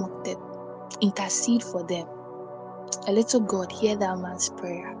 Don't mock them. Intercede for them. A little God, hear that man's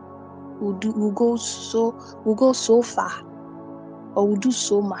prayer. We'll go so far, or we'll do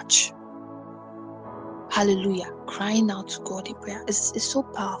so much. Hallelujah. Crying out to God in prayer. It's so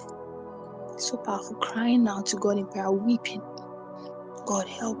powerful. It's so powerful. Crying out to God in prayer, weeping. God,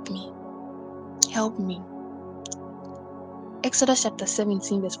 help me. Help me. Exodus chapter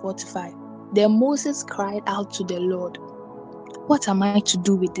 17, verse 45. Then Moses cried out to the Lord, what am I to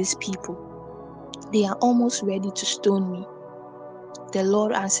do with these people? They are almost ready to stone me. The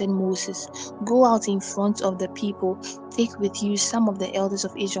Lord answered Moses, go out in front of the people, take with you some of the elders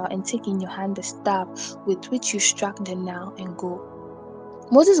of Israel, and take in your hand the staff with which you struck them now, and go.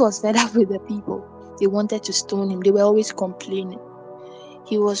 Moses was fed up with the people. They wanted to stone him. They were always complaining.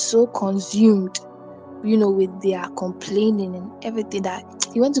 He was so consumed, with their complaining and everything, that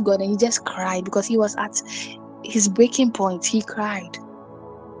he went to God and he just cried, because he was at his breaking point. He cried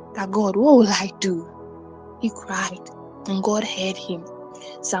that, God, what will I do? He cried and God heard him.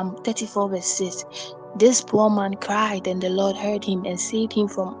 Psalm 34 verse 6. This poor man cried and the Lord heard him and saved him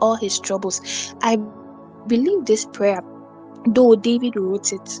from all his troubles. I believe this prayer, though David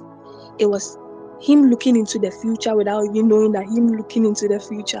wrote it was him looking into the future without even knowing that him looking into the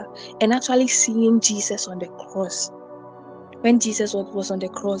future, and actually seeing Jesus on the cross. When Jesus was on the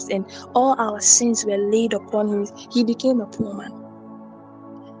cross and all our sins were laid upon him, he became a poor man.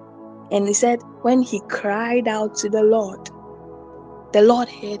 And he said, when he cried out to the Lord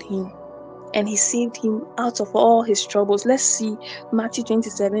heard him and he saved him out of all his troubles. Let's see Matthew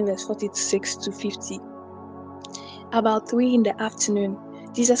 27, verse 46 to 50. About 3 in the afternoon,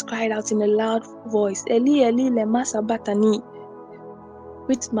 Jesus cried out in a loud voice, Eli, Eli, lema sabachthani,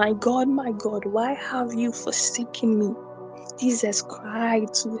 with my God, why have you forsaken me? Jesus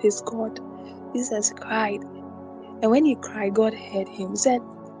cried to his God. Jesus cried. And when he cried, God heard him. He said,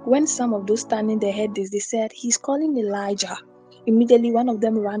 when some of those standing there heard this, they said, he's calling Elijah. Immediately, one of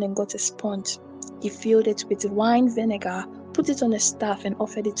them ran and got a sponge. He filled it with wine vinegar, put it on a staff, and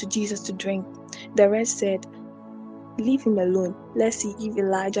offered it to Jesus to drink. The rest said, "Leave him alone, lest he give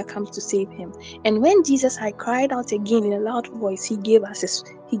Elijah comes to save him." And when Jesus had cried out again in a loud voice, he gave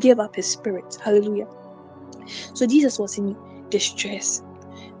up his spirit. Hallelujah. So Jesus was in distress.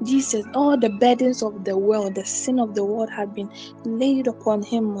 Jesus, all the burdens of the world, the sin of the world had been laid upon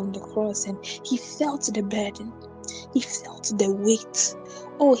him on the cross, and he felt the burden. He felt the weight.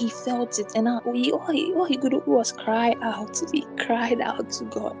 Oh, he felt it. And all he could do was cry out. He cried out to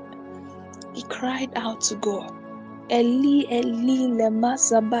God. He cried out to God. Eli, Eli, lema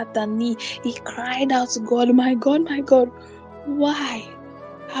sabachthani. He cried out to God, my God, why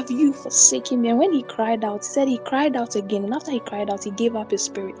have you forsaken me?" And when he cried out, he said he cried out again. And after he cried out, he gave up his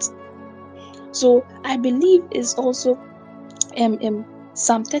spirit. So I believe is also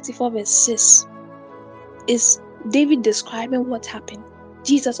Psalm 34 verse 6 is David describing what happened.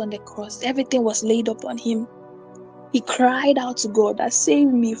 Jesus on the cross, everything was laid upon him. He cried out to God that save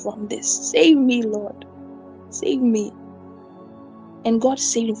me from this. Save me, Lord. Save me. And God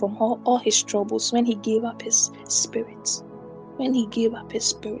saved him from all his troubles when he gave up his spirit. When he gave up his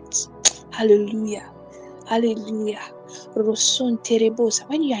spirit. Hallelujah. Hallelujah. Roson terebosa.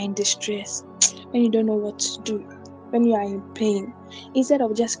 When you are in distress, when you don't know what to do, when you are in pain, instead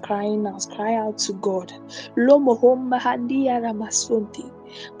of just crying out, cry out to God.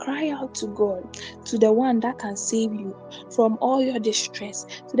 Cry out to God, to the one that can save you from all your distress,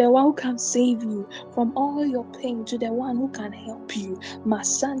 to the one who can save you from all your pain, to the one who can help you.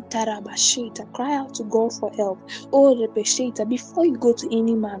 Cry out to God for help. Oh, Rebesheta, before you go to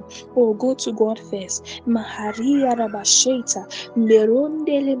any man, oh, go to God first. Maharia Rabasheta,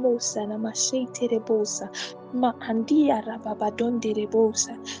 Merondele Bosa, Namashete Rebosa, Ma Andia Rababadonde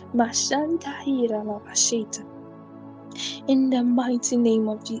Rebosa, Mashanta Hira Rabasheta. In the mighty name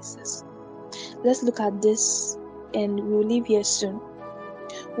of Jesus. Let's look at this and we'll leave here soon.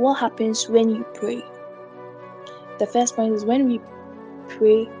 What happens when you pray? The first point is when we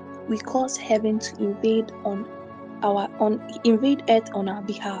pray, we cause heaven to invade earth on our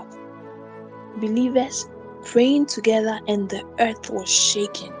behalf. Believers praying together and the earth was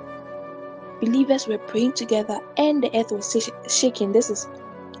shaking. Believers were praying together and the earth was shaking. This is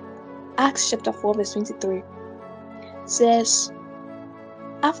Acts chapter 4 verse 23. Says,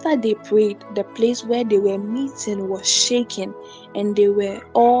 after they prayed, the place where they were meeting was shaken, and they were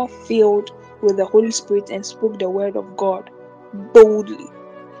all filled with the Holy Spirit and spoke the word of God boldly.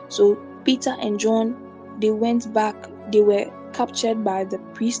 So Peter and John, they went back. They were captured by the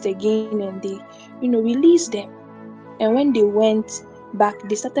priest again, and they, released them. And when they went back,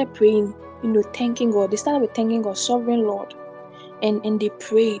 they started praying, thanking God. They started with thanking God, sovereign Lord, and they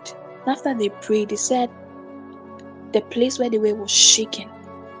prayed. And after they prayed, they said the place where they were was shaken.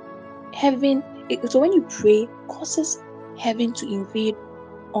 Heaven. So when you pray, causes heaven to invade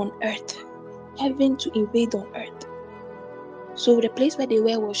on earth. Heaven to invade on earth. So the place where they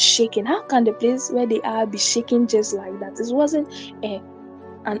were was shaken. How can the place where they are be shaken just like that? It wasn't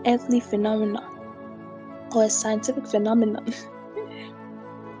an earthly phenomenon or a scientific phenomenon.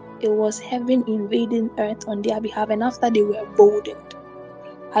 It was heaven invading earth on their behalf, and after they were boldened.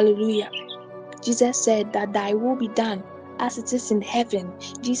 Hallelujah. Jesus said that thy will be done as it is in heaven.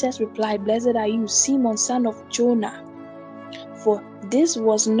 Jesus replied, "Blessed are you, Simon, son of Jonah. For this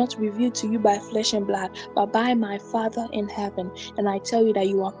was not revealed to you by flesh and blood, but by my Father in heaven. And I tell you that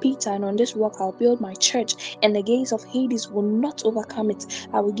you are Peter, and on this rock I'll build my church, and the gates of Hades will not overcome it.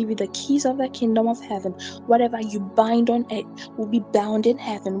 I will give you the keys of the kingdom of heaven. Whatever you bind on earth will be bound in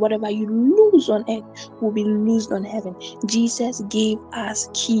heaven. Whatever you loose on earth will be loosed on heaven." Jesus gave us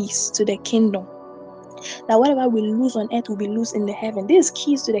keys to the kingdom. That whatever we lose on earth will be loosed in the heaven. There's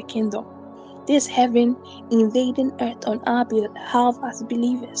keys to the kingdom. This heaven invading earth on our behalf as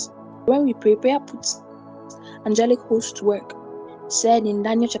believers. When we pray, prayer puts angelic host to work. Said in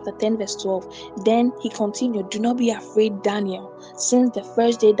Daniel chapter 10 verse 12. Then he continued, "Do not be afraid, Daniel, since the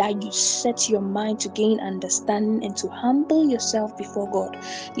first day that you set your mind to gain understanding and to humble yourself before God,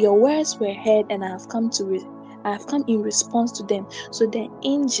 your words were heard, and I have come in response to them." So the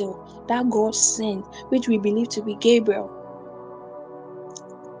angel that God sent, which we believe to be Gabriel,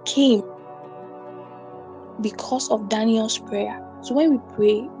 came because of Daniel's prayer. So when we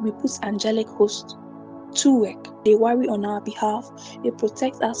pray, we put angelic hosts to work. They worry on our behalf, they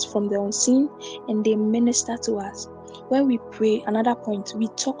protect us from the unseen, and they minister to us. When we pray, another point, we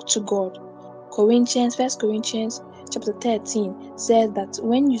talk to God. 1 Corinthians chapter 13 says that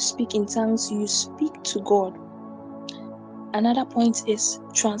when you speak in tongues, you speak to God. Another point is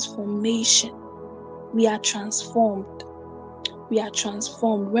transformation. We are transformed. We are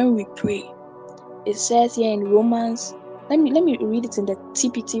transformed when we pray. It says here in Romans Let me read it in the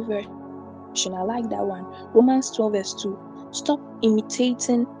TPT version. I like that one. Romans 12 verse 2. Stop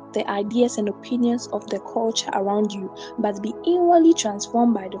imitating the ideas and opinions of the culture around you, but be inwardly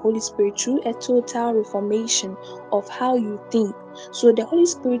transformed by the Holy Spirit through a total reformation of how you think. So the Holy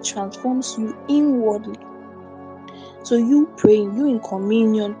Spirit transforms you inwardly. So you praying, you in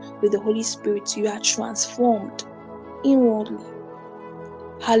communion with the Holy Spirit, you are transformed inwardly.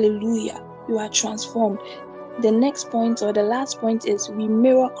 Hallelujah. You are transformed. The next point or the last point is we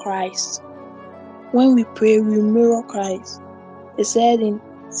mirror Christ. When we pray, we mirror Christ. It said in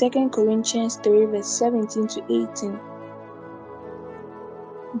 2 Corinthians 3 verse 17 to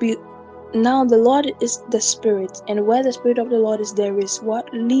 18. Now the Lord is the Spirit, and where the Spirit of the Lord is, there is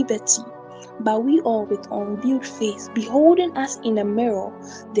what? Liberty. But we all, with unveiled face, beholding as in a mirror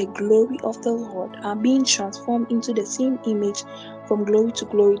the glory of the Lord, are being transformed into the same image from glory to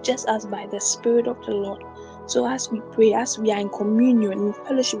glory, just as by the Spirit of the Lord. So as we pray, as we are in communion, in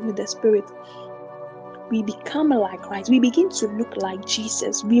fellowship with the Spirit, we become like Christ. We begin to look like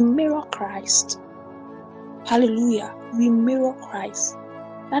Jesus. We mirror Christ. Hallelujah. We mirror Christ.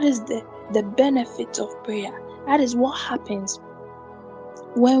 That is the benefit of prayer. That is what happens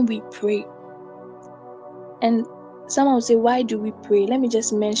when we pray. And someone will say, why do we pray? Let me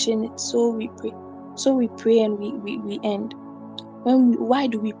just mention it. So we pray. So we pray and we end. Why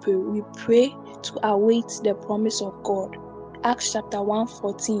do we pray? We pray to await the promise of God. Acts chapter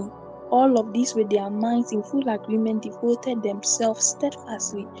 1:14. All of these with their minds in full agreement devoted themselves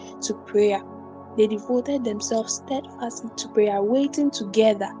steadfastly to prayer. They devoted themselves steadfastly to prayer, waiting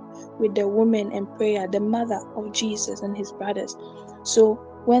together with the woman and prayer, the mother of Jesus and his brothers. So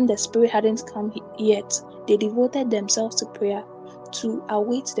when the Spirit hadn't come yet, they devoted themselves to prayer to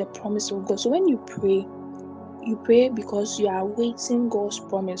await the promise of God. So when you pray because you are awaiting God's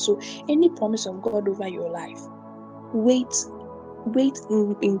promise. So any promise of God over your life, wait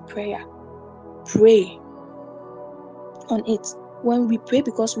in prayer. Pray on it. When we pray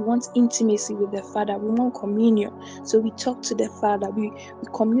because we want intimacy with the Father, we want communion. So we talk to the Father, we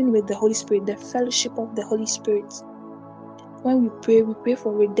commune with the Holy Spirit, the fellowship of the Holy Spirit. When we pray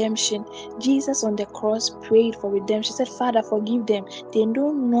for redemption. Jesus on the cross prayed for redemption. He said, Father, forgive them. They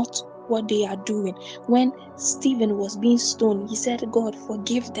know not what they are doing. When Stephen was being stoned, he said, God,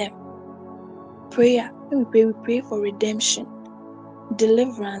 forgive them. Prayer. When we pray for redemption,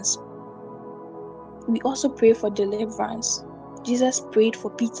 deliverance. We also pray for deliverance. Jesus prayed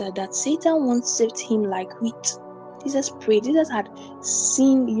for Peter that Satan won't sift him like wheat. Jesus prayed. Jesus had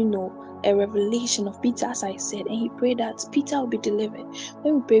seen, a revelation of Peter, as I said, and he prayed that Peter will be delivered.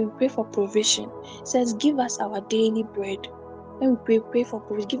 When we pray for provision. It says, give us our daily bread. When we pray for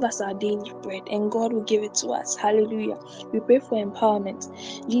provision, give us our daily bread, and God will give it to us. Hallelujah. We pray for empowerment.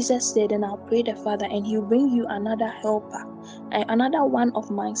 Jesus said, and I'll pray the Father, and he'll bring you another helper, another one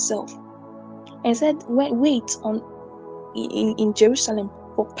of myself. And said, wait on in Jerusalem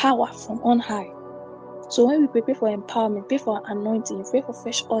for power from on high. So when we pray for empowerment, pray for anointing, pray for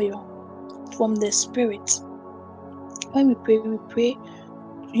fresh oil from the Spirit. When we pray,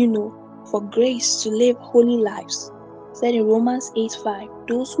 for grace to live holy lives. Said in Romans 8:5,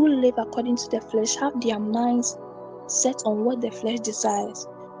 those who live according to the flesh have their minds set on what the flesh desires,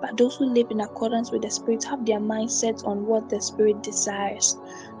 but those who live in accordance with the Spirit have their minds set on what the Spirit desires.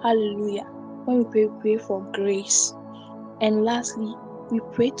 Hallelujah. When we pray for grace. And lastly, we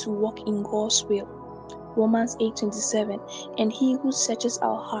pray to walk in God's will. Romans 8:27, and he who searches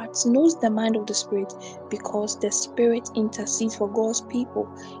our hearts knows the mind of the Spirit, because the Spirit intercedes for God's people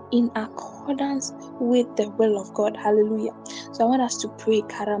in accordance with the will of God. Hallelujah. So I want us to pray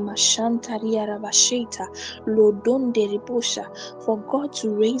for God to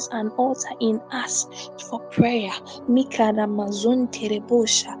raise an altar in us for prayer.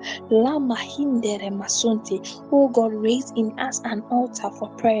 Oh God, raise in us an altar for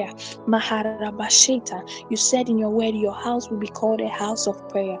prayer. Maharabasheta. You said in your word, your house will be called a house of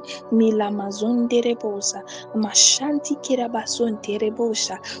prayer. Milamazon terebosa, Mashanti kirabason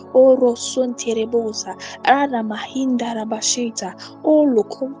terebosa, Oroson terebosa, Ara mahinda rabasheta, Olo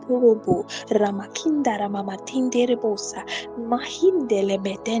komporobo, Ramakinda ramamatin terebosa, Mahindele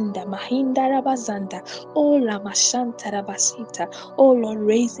betenda, Mahinda rabazanda, Ola mashanta rabasita. Oh Lord,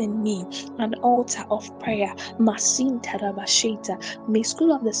 raise in me an altar of prayer. Masinta rabasheta. May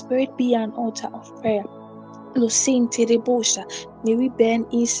School of the Spirit be an altar of prayer. May we burn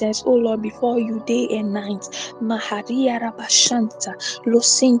incense, O Lord, before you day and night. Maharia Rabashanta,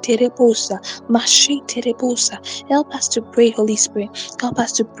 Losin Terebosa, Mashi Terebosa. Help us to pray, Holy Spirit. Help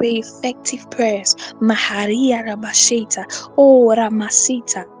us to pray effective prayers. Maharia Rabasheta, O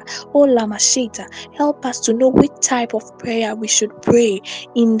Ramasita, Oh Lamashita, help us to know which type of prayer we should pray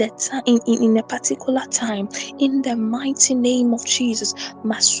in the time in a particular time. In the mighty name of Jesus.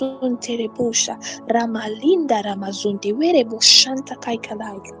 Masun terebosha, Ramalinda Ramazunde, Werebo Shanta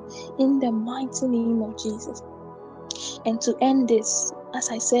Kaikalaika. In the mighty name of Jesus. And to end this, as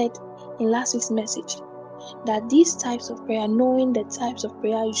I said in last week's message, that these types of prayer, knowing the types of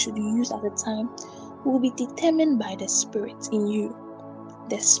prayer you should use at the time, will be determined by the Spirit in you.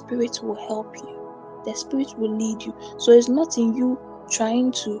 The Spirit will help you. The Spirit will lead you. So it's not in you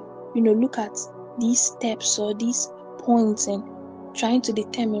trying to, look at these steps or these points and trying to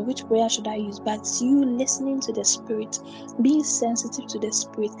determine which prayer should I use, but it's you listening to the Spirit, being sensitive to the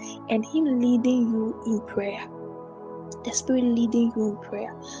Spirit, and Him leading you in prayer. The Spirit leading you in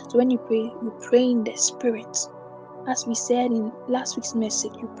prayer. So when you pray in the Spirit. As we said in last week's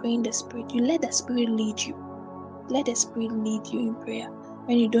message, you pray in the Spirit. You let the Spirit lead you. Let the Spirit lead you in prayer.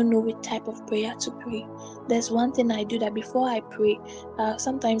 When you don't know which type of prayer to pray, there's one thing I do, that before I pray,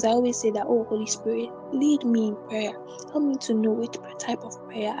 sometimes I always say that, oh, Holy Spirit, lead me in prayer. Help me to know which type of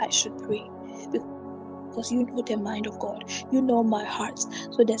prayer I should pray. Because you know the mind of God. You know my heart.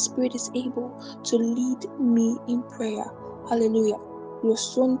 So the Spirit is able to lead me in prayer. Hallelujah. I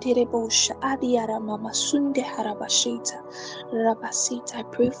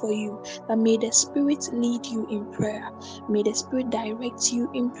pray for you that may the Spirit lead you in prayer. May the Spirit direct you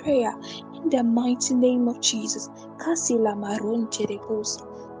in prayer. In the mighty name of Jesus. Kasila maron terebosa.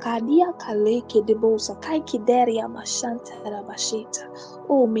 Kadia kaleke debosa. Kaikideria mashanta rabasheta.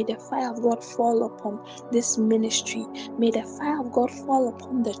 Oh, may the fire of God fall upon this ministry. May the fire of God fall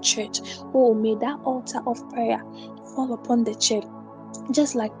upon the church. Oh, may that altar of prayer fall upon the church.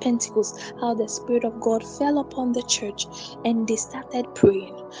 Just like Pentecost, how the Spirit of God fell upon the church and they started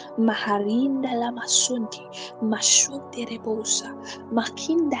praying. Maharinda lamasunti, mashunte rebosa,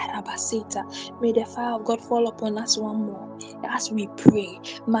 makinda rabaseta. May the fire of God fall upon us one more as we pray.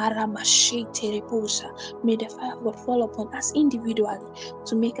 Maramashete rebosa. May the fire of God fall upon us individually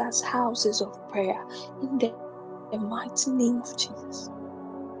to make us houses of prayer. In the mighty name of Jesus.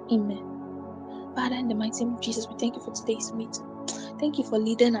 Amen. Father, in the mighty name of Jesus, we thank you for today's meeting. Thank you for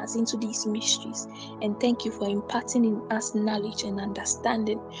leading us into these mysteries, and thank you for imparting in us knowledge and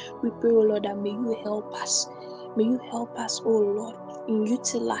understanding. We pray, O Lord, that may you help us. May you help us, O Lord, in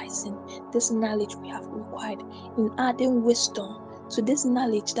utilizing this knowledge we have required, in adding wisdom to this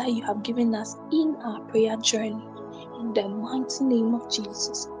knowledge that you have given us in our prayer journey. In the mighty name of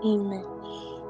Jesus. Amen.